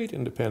great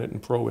independent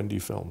and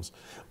pro-indie films.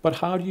 But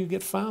how do you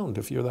get found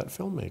if you're that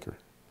filmmaker?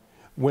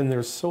 When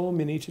there's so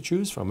many to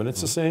choose from, and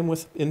it's the same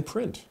with in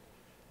print.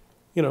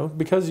 You know,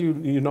 because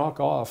you knock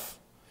off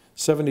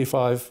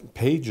 75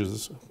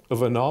 pages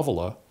of a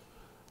novella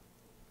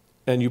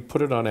and you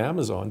put it on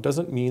Amazon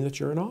doesn't mean that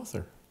you're an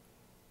author.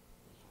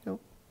 No.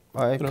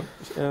 You know,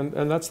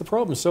 and that's the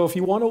problem. So if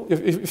you want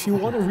to if you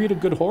want to read a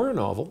good horror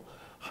novel,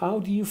 how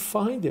do you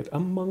find it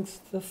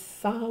amongst the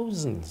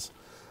thousands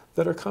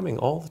that are coming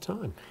all the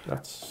time?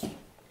 That's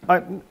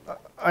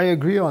I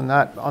agree on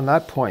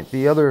that point.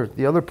 The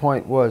other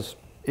point was,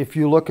 if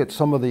you look at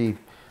some of the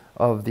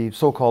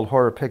so-called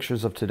horror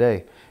pictures of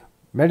today,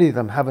 many of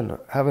them haven't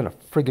a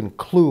friggin'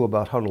 clue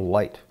about how to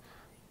light,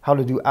 how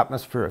to do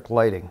atmospheric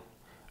lighting,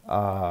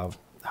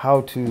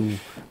 how to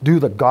do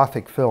the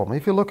Gothic film.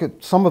 If you look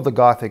at some of the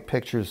Gothic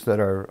pictures that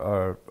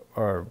are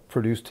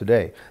produced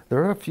today,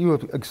 there are a few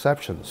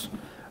exceptions.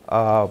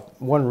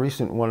 One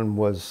recent one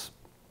was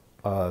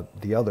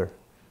The Other.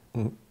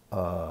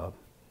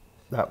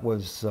 That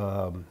was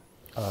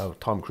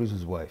Tom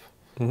Cruise's wife.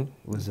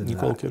 Was in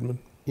Nicole that. Kidman.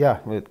 Yeah,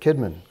 with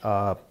Kidman.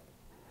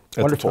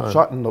 Wonderful,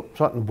 shot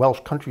in Welsh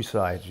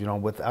countryside, you know,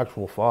 with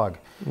actual fog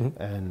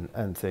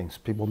and things.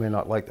 People may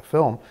not like the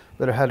film,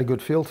 but it had a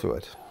good feel to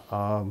it.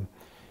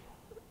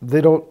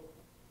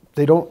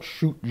 They don't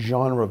shoot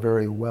genre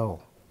very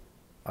well,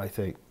 I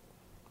think,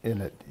 in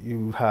it.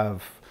 You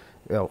have,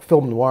 you know,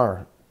 film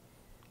noir.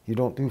 You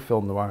don't do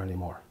film noir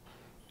anymore.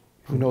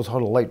 Who knows how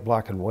to light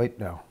black and white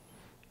now?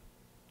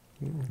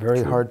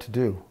 Very hard to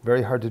do.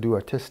 Very hard to do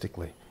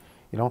artistically.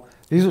 You know,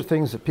 these are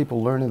things that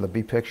people learn in the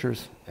B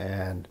pictures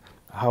and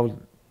how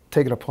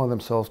take it upon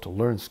themselves to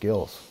learn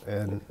skills.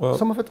 And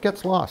some of it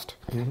gets lost.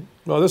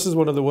 Well, this is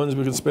one of the ones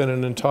we could spend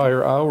an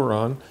entire hour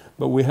on,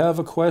 but we have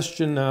a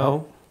question now.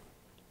 Oh,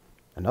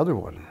 another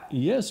one.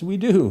 Yes, we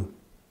do.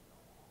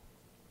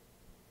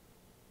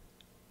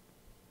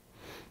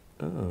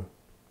 Oh.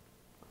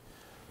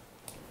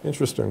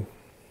 Interesting.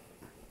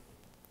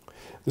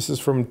 This is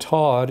from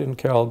Todd in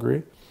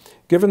Calgary.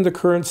 Given the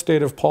current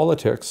state of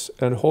politics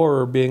and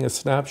horror being a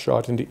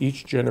snapshot into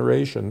each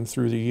generation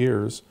through the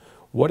years,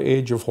 what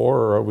age of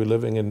horror are we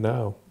living in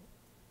now?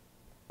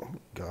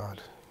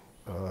 God.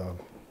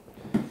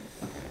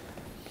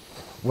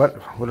 What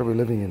are we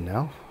living in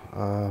now?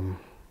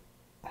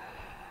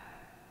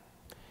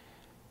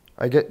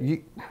 I get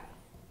you.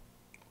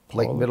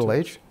 Late middle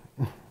age?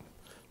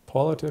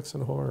 Politics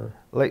and horror.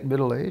 Late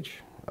middle age.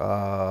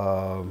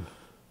 You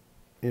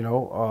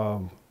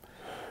know,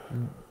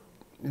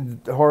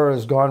 horror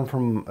has gone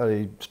from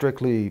a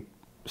strictly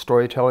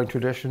storytelling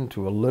tradition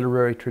to a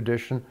literary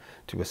tradition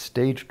to a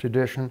stage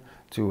tradition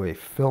to a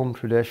film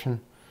tradition,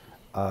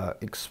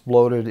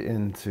 exploded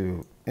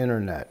into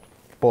internet,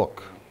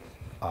 book,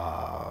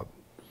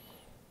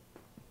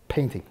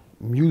 painting,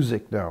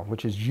 music now,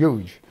 which is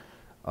huge.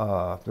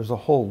 There's a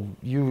whole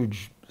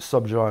huge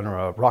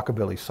subgenre,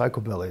 rockabilly,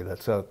 psychobilly,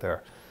 that's out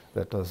there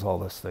that does all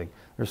this thing.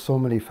 There's so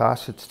many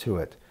facets to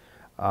it.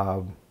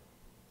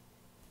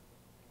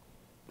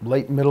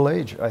 Late middle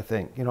age, I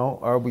think. You know,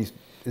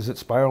 is it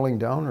spiraling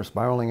down or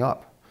spiraling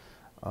up?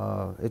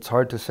 It's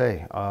hard to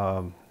say.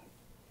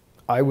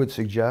 I would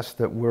suggest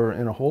that we're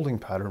in a holding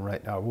pattern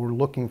right now. We're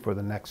looking for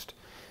the next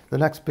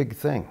big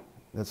thing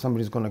that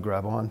somebody's going to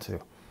grab onto.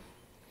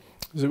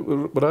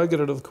 But I get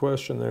out of the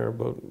question there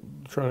about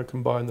trying to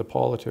combine the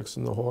politics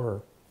and the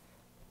horror.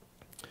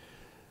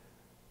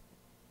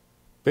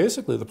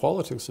 Basically, the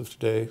politics of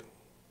today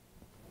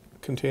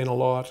contain a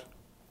lot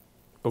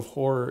of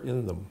horror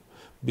in them,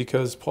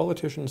 because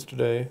politicians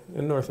today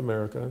in North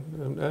America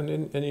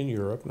and in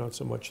Europe, not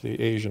so much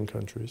the Asian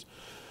countries,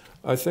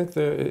 I think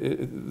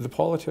the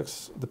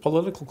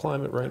political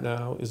climate right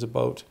now is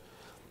about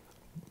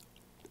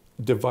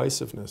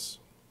divisiveness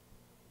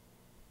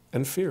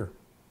and fear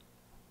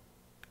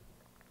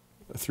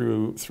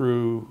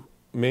through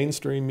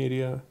mainstream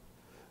media,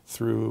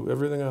 through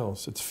everything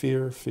else. It's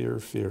fear, fear,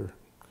 fear.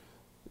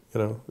 You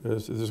know,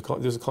 there's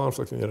a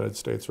conflict in the United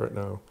States right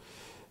now,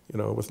 you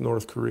know, with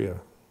North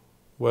Korea.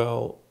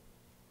 Well,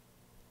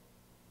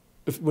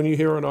 when you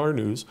hear on our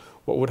news,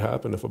 what would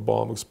happen if a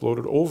bomb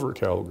exploded over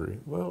Calgary?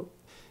 Well,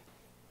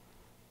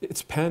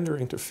 it's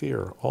pandering to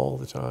fear all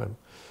the time,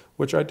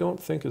 which I don't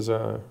think is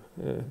a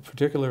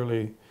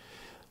particularly,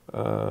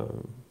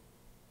 well,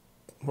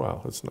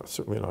 it's not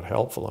certainly not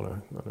helpful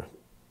on a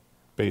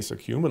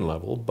basic human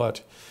level,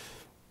 but,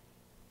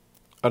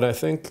 and I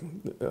think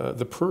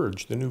The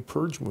Purge, the new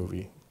Purge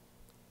movie.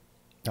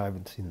 I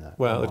haven't seen that.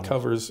 Well, it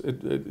covers,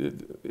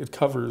 it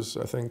covers,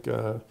 I think,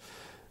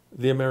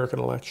 the American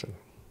election.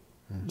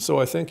 Mm-hmm. So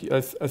I think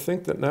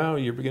that now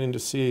you're beginning to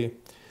see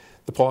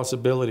the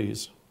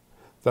possibilities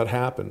that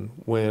happen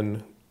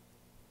when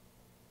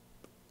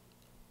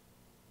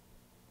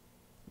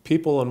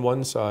people on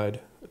one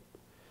side,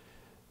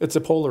 it's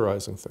a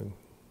polarizing thing.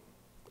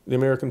 The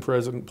American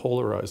president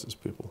polarizes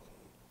people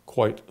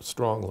quite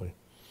strongly.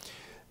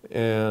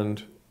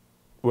 And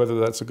whether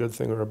that's a good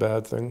thing or a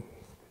bad thing,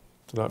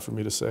 it's not for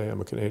me to say.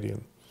 I'm a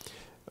Canadian.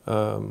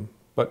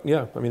 But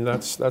yeah, I mean,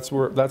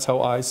 that's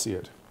how I see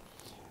it.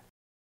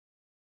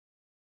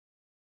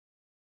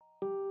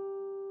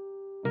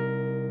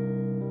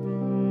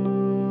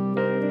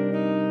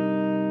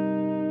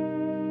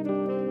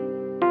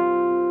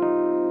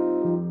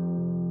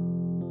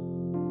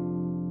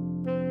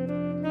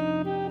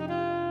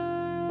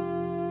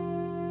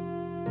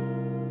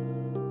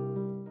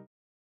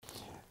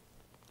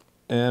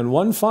 And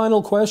one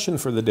final question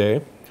for the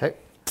day. Okay.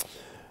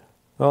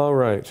 All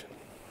right.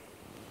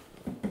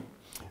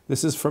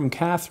 This is from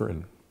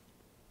Catherine.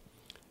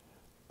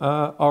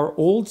 Are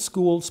old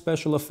school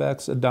special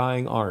effects a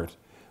dying art?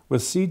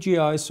 With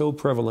CGI so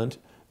prevalent,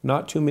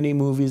 not too many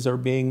movies are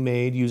being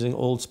made using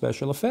old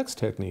special effects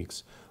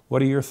techniques.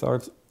 What are your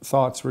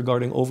thoughts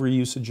regarding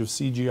overusage of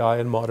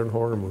CGI in modern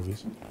horror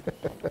movies?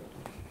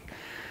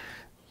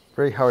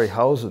 Ray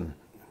Harryhausen,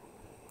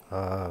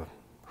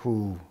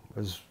 who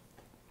was,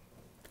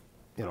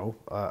 you know,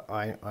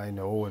 I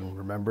know and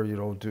remember, you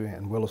know, doing,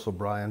 and Willis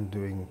O'Brien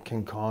doing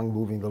King Kong,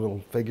 moving the little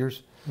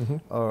figures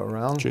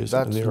around. Jason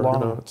That's and the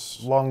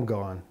Argonauts. long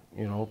gone,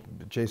 you know.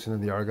 Jason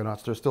and the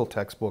Argonauts, they're still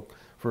textbook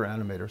for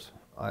animators,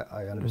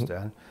 I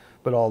understand.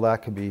 But all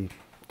that could be,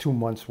 2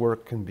 months'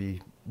 work can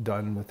be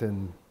done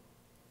within,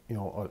 you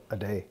know, a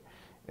day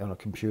on a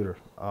computer.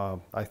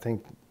 I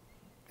think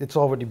it's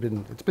already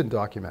been, it's been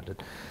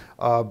documented.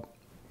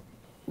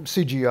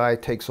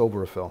 CGI takes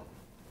over a film.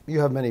 You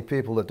have many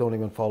people that don't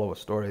even follow a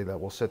story that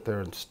will sit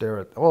there and stare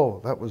at, oh,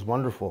 that was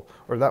wonderful,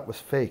 or that was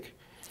fake.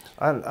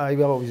 I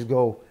always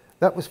go,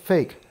 that was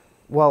fake.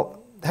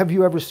 Well, have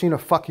you ever seen a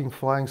fucking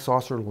flying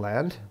saucer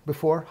land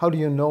before? How do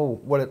you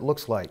know what it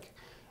looks like?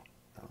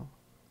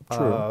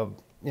 True.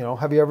 You know,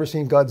 have you ever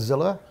seen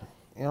Godzilla?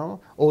 You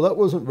know, oh, that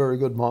wasn't a very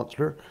good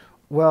monster.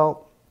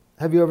 Well,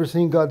 have you ever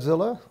seen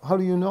Godzilla? How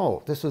do you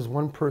know? This is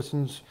one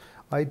person's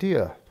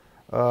idea.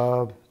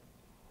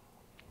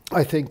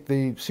 I think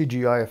the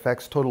CGI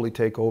effects totally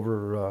take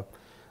over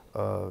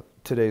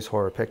today's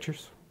horror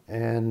pictures,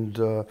 and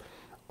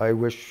I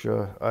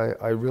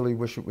really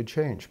wish it would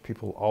change.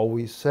 People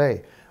always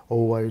say,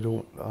 "Oh, I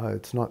don't.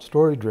 It's not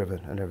story-driven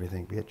and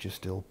everything," yet you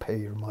still pay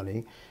your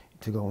money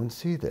to go and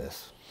see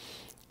this.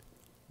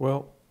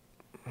 Well,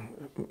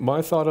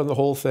 my thought on the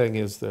whole thing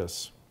is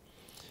this.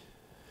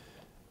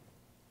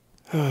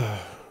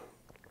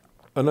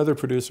 Another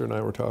producer and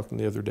I were talking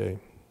the other day,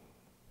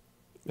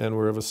 and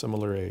we're of a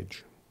similar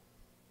age.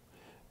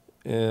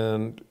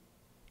 And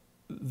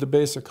the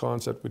basic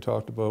concept we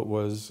talked about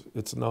was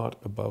it's not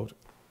about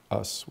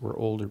us, we're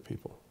older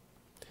people.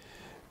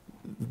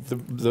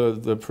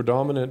 The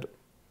predominant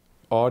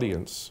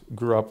audience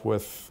grew up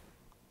with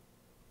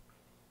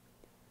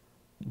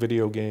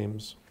video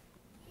games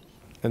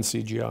and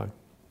CGI.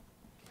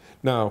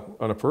 Now,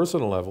 on a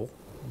personal level,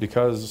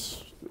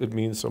 because it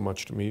means so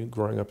much to me,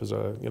 growing up as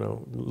a, you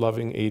know,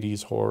 loving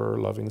 80s horror,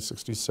 loving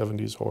 60s,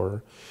 70s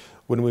horror,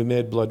 when we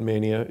made Blood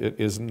Mania, it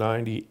is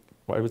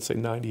I would say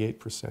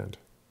 98%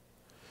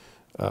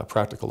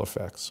 practical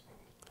effects,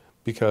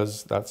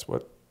 because that's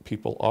what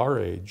people our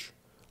age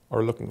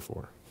are looking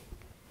for.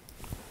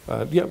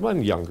 Yeah,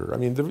 and younger. I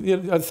mean,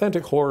 the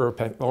authentic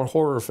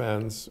horror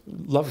fans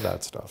love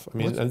that stuff. I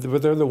mean,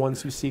 but they're the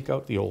ones who seek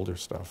out the older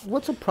stuff.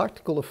 What's a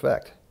practical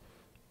effect?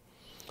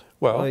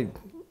 Well,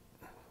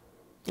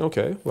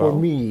 okay. Well, for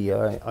me,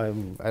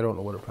 I don't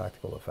know what a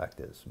practical effect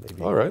is.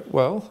 Maybe. All right.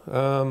 Well,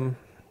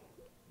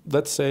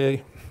 let's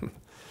say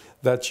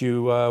that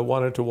you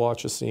wanted to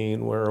watch a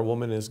scene where a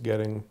woman is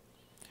getting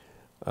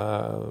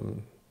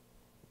her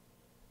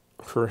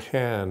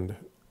hand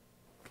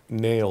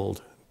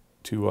nailed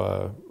to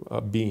a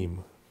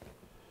beam.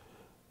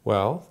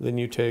 Well, then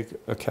you take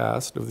a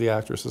cast of the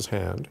actress's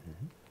hand,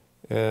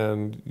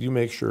 and you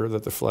make sure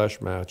that the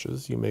flesh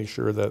matches. You make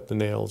sure that the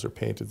nails are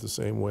painted the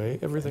same way.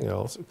 Everything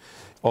else,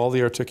 all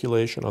the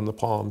articulation on the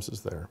palms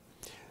is there.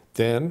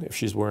 Then, if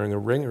she's wearing a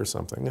ring or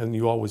something, and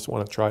you always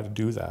want to try to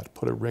do that,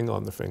 put a ring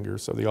on the finger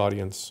so the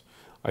audience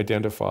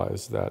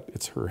identifies that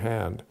it's her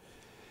hand.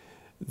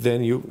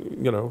 Then you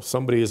know,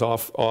 somebody is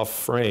off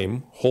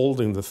frame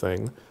holding the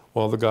thing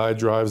while the guy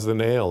drives the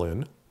nail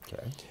in.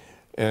 Okay.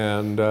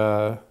 And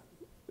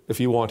if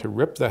you want to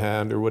rip the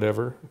hand or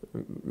whatever,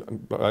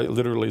 I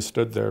literally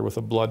stood there with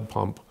a blood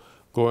pump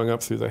going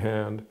up through the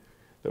hand,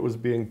 that was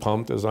being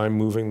pumped as I'm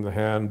moving the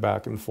hand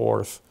back and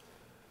forth,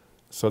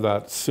 so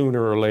that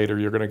sooner or later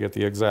you're going to get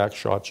the exact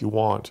shot you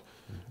want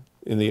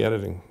in the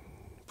editing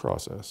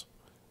process.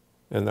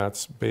 And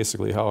that's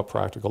basically how a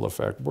practical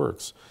effect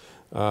works.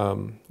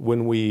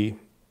 When we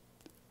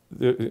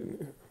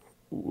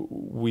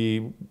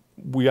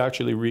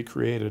actually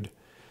recreated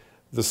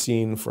the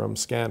scene from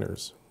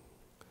Scanners,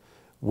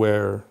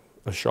 where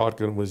a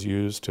shotgun was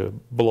used to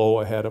blow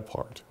a head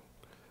apart.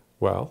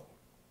 Well,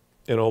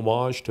 in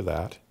homage to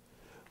that,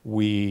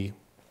 we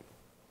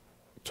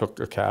took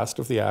a cast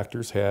of the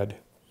actor's head,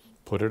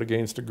 put it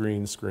against a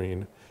green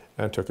screen,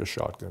 and took a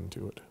shotgun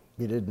to it.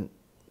 You didn't,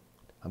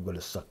 I'm going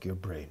to suck your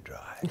brain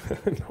dry.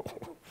 No.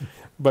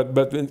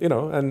 But you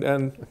know,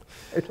 and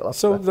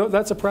so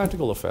that's a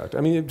practical effect.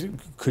 I mean,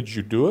 could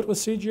you do it with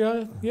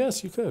CGI?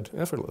 Yes, you could,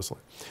 effortlessly.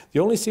 The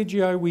only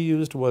CGI we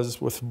used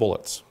was with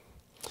bullets.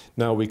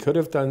 Now, we could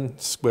have done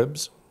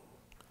squibs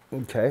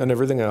and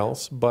everything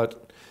else,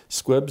 but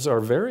squibs are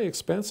very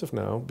expensive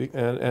now,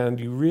 and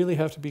you really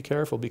have to be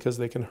careful because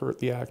they can hurt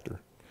the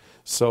actor.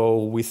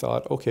 So we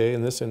thought, okay,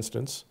 in this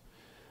instance,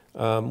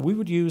 we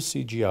would use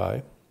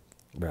CGI.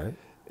 Right.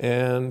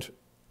 And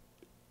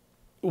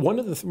one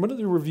of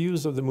the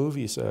reviews of the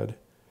movie said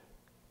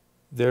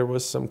there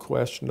was some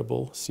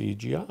questionable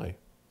CGI.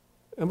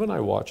 And when I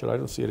watch it, I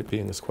don't see it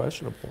being as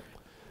questionable.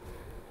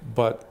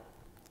 But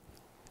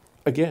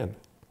again,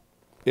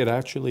 it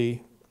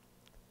actually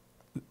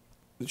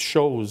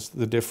shows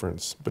the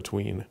difference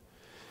between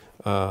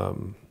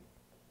CGI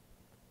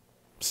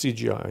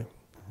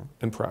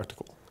and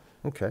practical.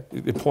 Okay.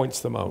 It points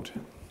them out.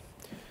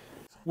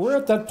 We're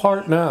at that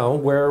part now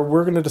where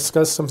we're going to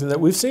discuss something that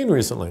we've seen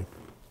recently.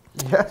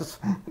 Yes.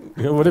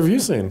 What have you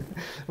seen?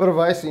 What have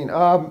I seen?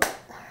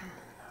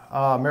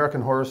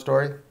 American Horror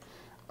Story.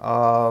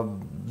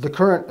 The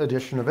current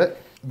edition of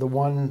it, the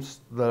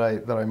ones that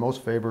I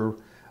most favor,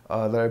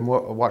 that I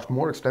watched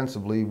more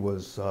extensively,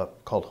 was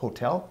called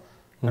Hotel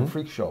and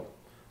Freak Show.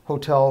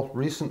 Hotel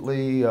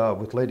recently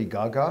with Lady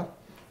Gaga.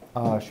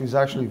 She was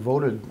actually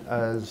voted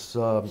as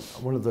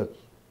one of the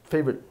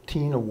favorite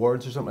teen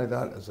awards or something like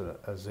that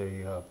as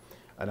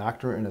an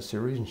actor in a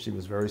series, and she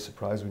was very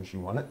surprised when she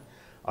won it.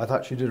 I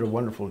thought she did a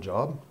wonderful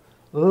job.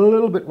 A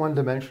little bit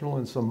one-dimensional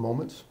in some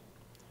moments.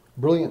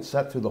 Brilliant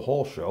set through the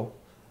whole show.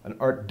 An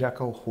Art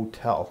Deco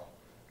hotel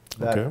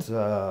that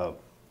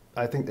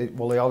I think they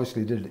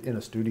obviously did it in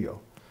a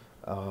studio,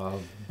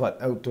 but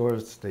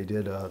outdoors they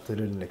did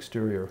an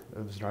exterior.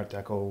 It was an Art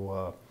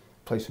Deco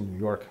place in New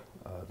York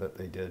that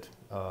they did.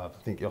 I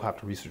think you'll have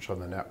to research on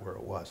the net where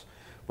it was,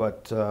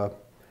 but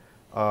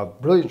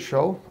brilliant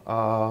show.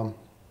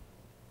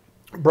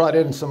 Brought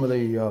in some of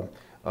the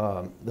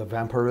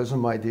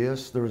vampirism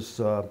ideas.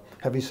 There's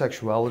heavy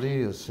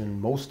sexuality, as in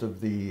most of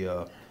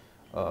the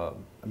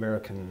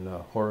American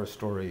Horror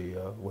Story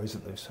ways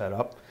that they've set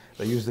up.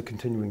 They use the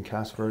continuing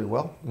cast very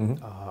well.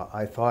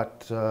 I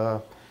thought,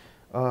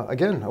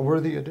 again, a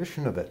worthy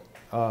addition of it.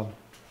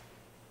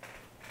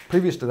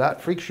 Previous to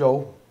that, Freak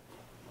Show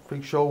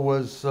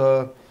was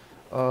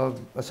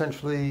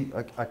essentially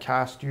a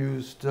cast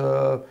used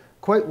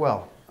quite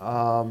well.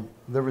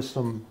 There was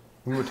some,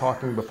 we were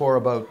talking before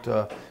about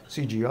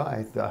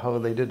CGI, how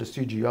they did a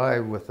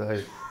CGI with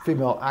a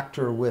female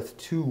actor with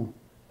two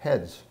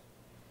heads.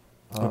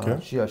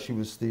 She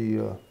was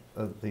the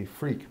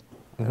freak.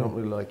 I don't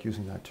really like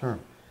using that term.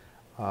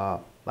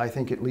 I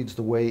think it leads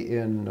the way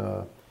in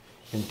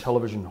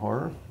television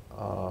horror.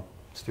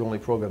 It's the only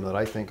program that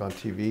I think on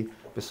TV,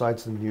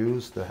 besides the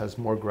news, that has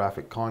more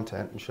graphic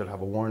content and should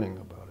have a warning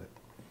about it.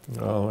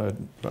 Well,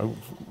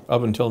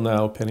 up until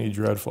now, Penny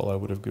Dreadful, I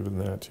would have given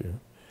that to you.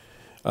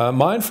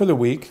 Mine for the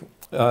week,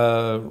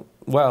 I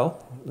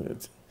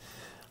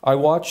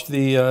watched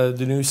the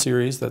new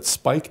series that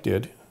Spike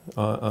did.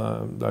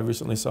 I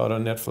recently saw it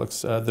on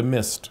Netflix, The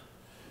Mist,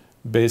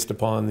 based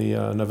upon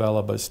the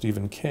novella by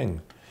Stephen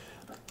King.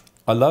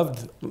 I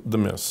loved The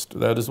Mist.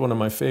 That is one of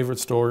my favorite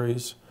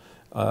stories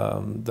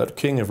that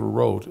King ever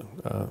wrote,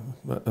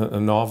 a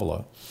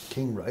novella.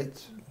 King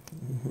writes?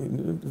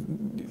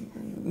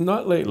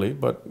 Not lately,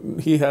 but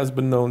he has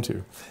been known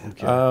to.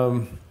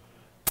 Okay.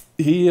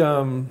 He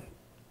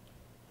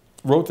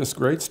wrote this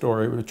great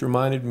story, which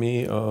reminded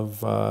me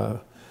of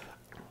a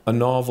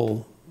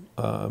novel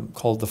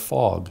called The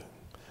Fog.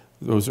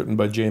 It was written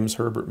by James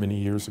Herbert many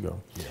years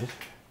ago. Yes.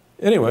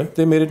 Anyway,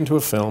 they made it into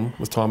a film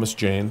with Thomas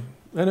Jane,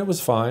 and it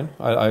was fine.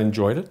 I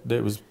enjoyed it.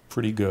 It was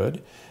pretty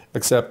good,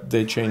 except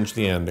they changed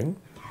the ending.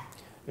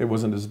 It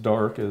wasn't as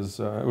dark as,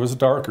 it was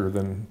darker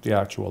than the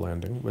actual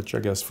ending, which I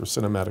guess for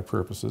cinematic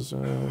purposes,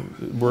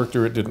 it worked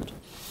or it didn't.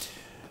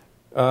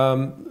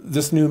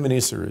 This new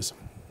miniseries,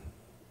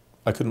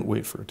 I couldn't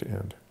wait for it to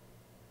end.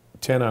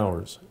 10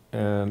 hours,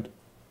 and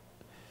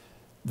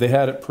they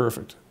had it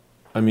perfect.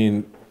 I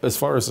mean, as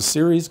far as the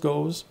series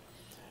goes,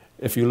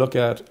 if you look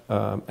at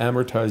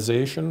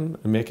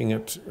amortization and making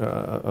it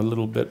a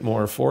little bit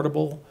more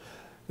affordable,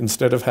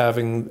 instead of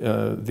having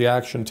the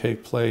action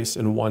take place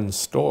in one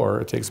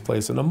store, it takes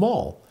place in a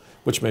mall,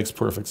 which makes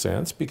perfect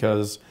sense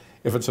because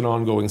if it's an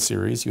ongoing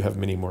series, you have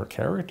many more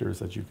characters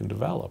that you can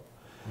develop.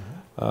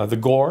 The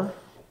gore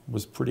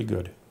was pretty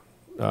good.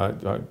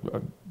 Gore.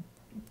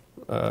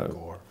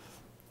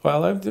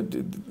 Well,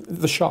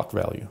 the shock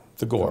value,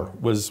 the gore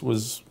was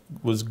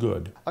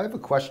good. I have a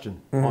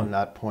question on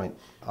that point.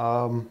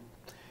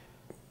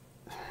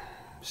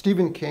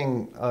 Stephen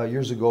King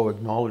years ago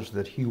acknowledged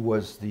that he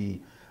was the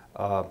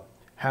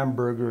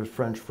hamburgers,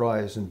 French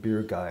fries, and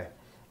beer guy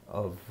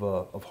of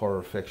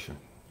horror fiction.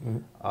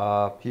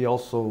 He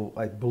also,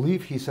 I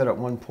believe he said at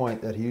one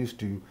point that he used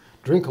to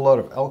drink a lot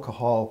of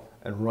alcohol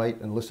and write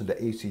and listen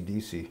to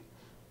AC/DC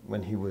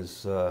when he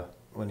was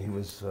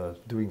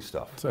doing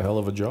stuff. It's a hell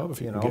of a job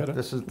if you can get it.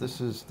 This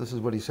is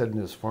what he said in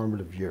his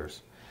formative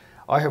years.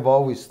 I have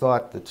always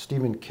thought that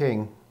Stephen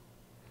King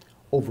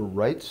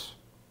overwrites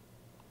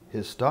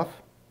his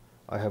stuff.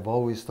 I have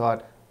always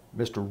thought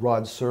Mr.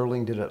 Rod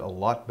Serling did it a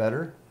lot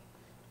better.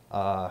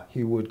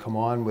 He would come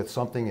on with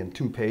something in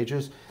 2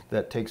 pages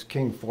that takes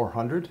King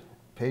 400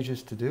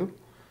 pages to do.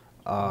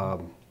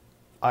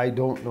 I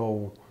don't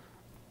know.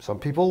 Some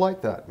people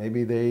like that.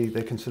 Maybe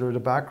they consider it a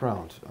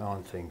background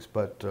on things.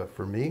 But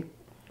for me...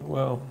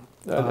 Well,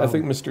 I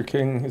think Mr.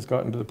 King has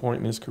gotten to the point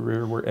in his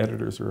career where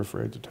editors are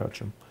afraid to touch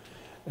him.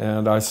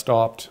 And I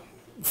stopped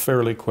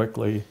fairly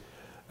quickly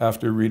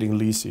after reading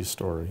Lisey's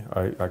story.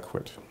 I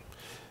quit.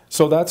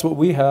 So that's what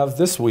we have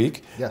this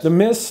week. Yes. The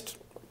Mist,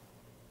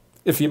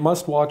 if you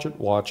must watch it,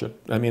 watch it.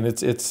 I mean,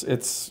 it's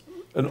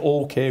an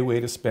okay way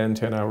to spend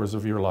 10 hours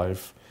of your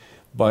life,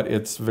 but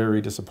it's very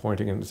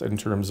disappointing in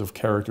terms of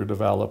character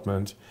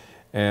development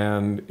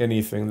and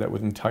anything that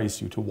would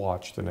entice you to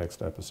watch the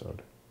next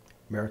episode.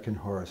 American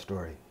Horror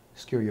Story.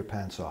 Scare your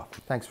pants off.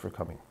 Thanks for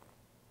coming.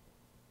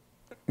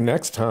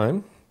 Next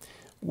time,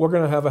 we're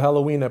going to have a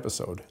Halloween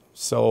episode.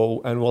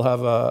 And we'll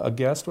have a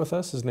guest with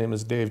us. His name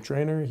is Dave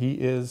Traynor. He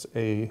is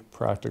a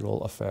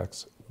practical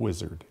effects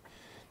wizard.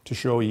 To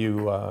show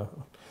you,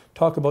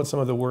 talk about some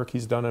of the work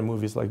he's done on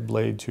movies like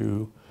Blade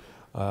 2,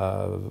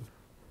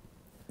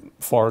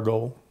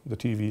 Fargo, the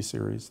TV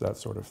series, that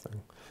sort of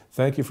thing.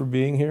 Thank you for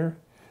being here.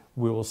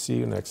 We will see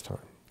you next time.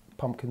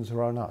 Pumpkins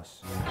are on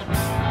us.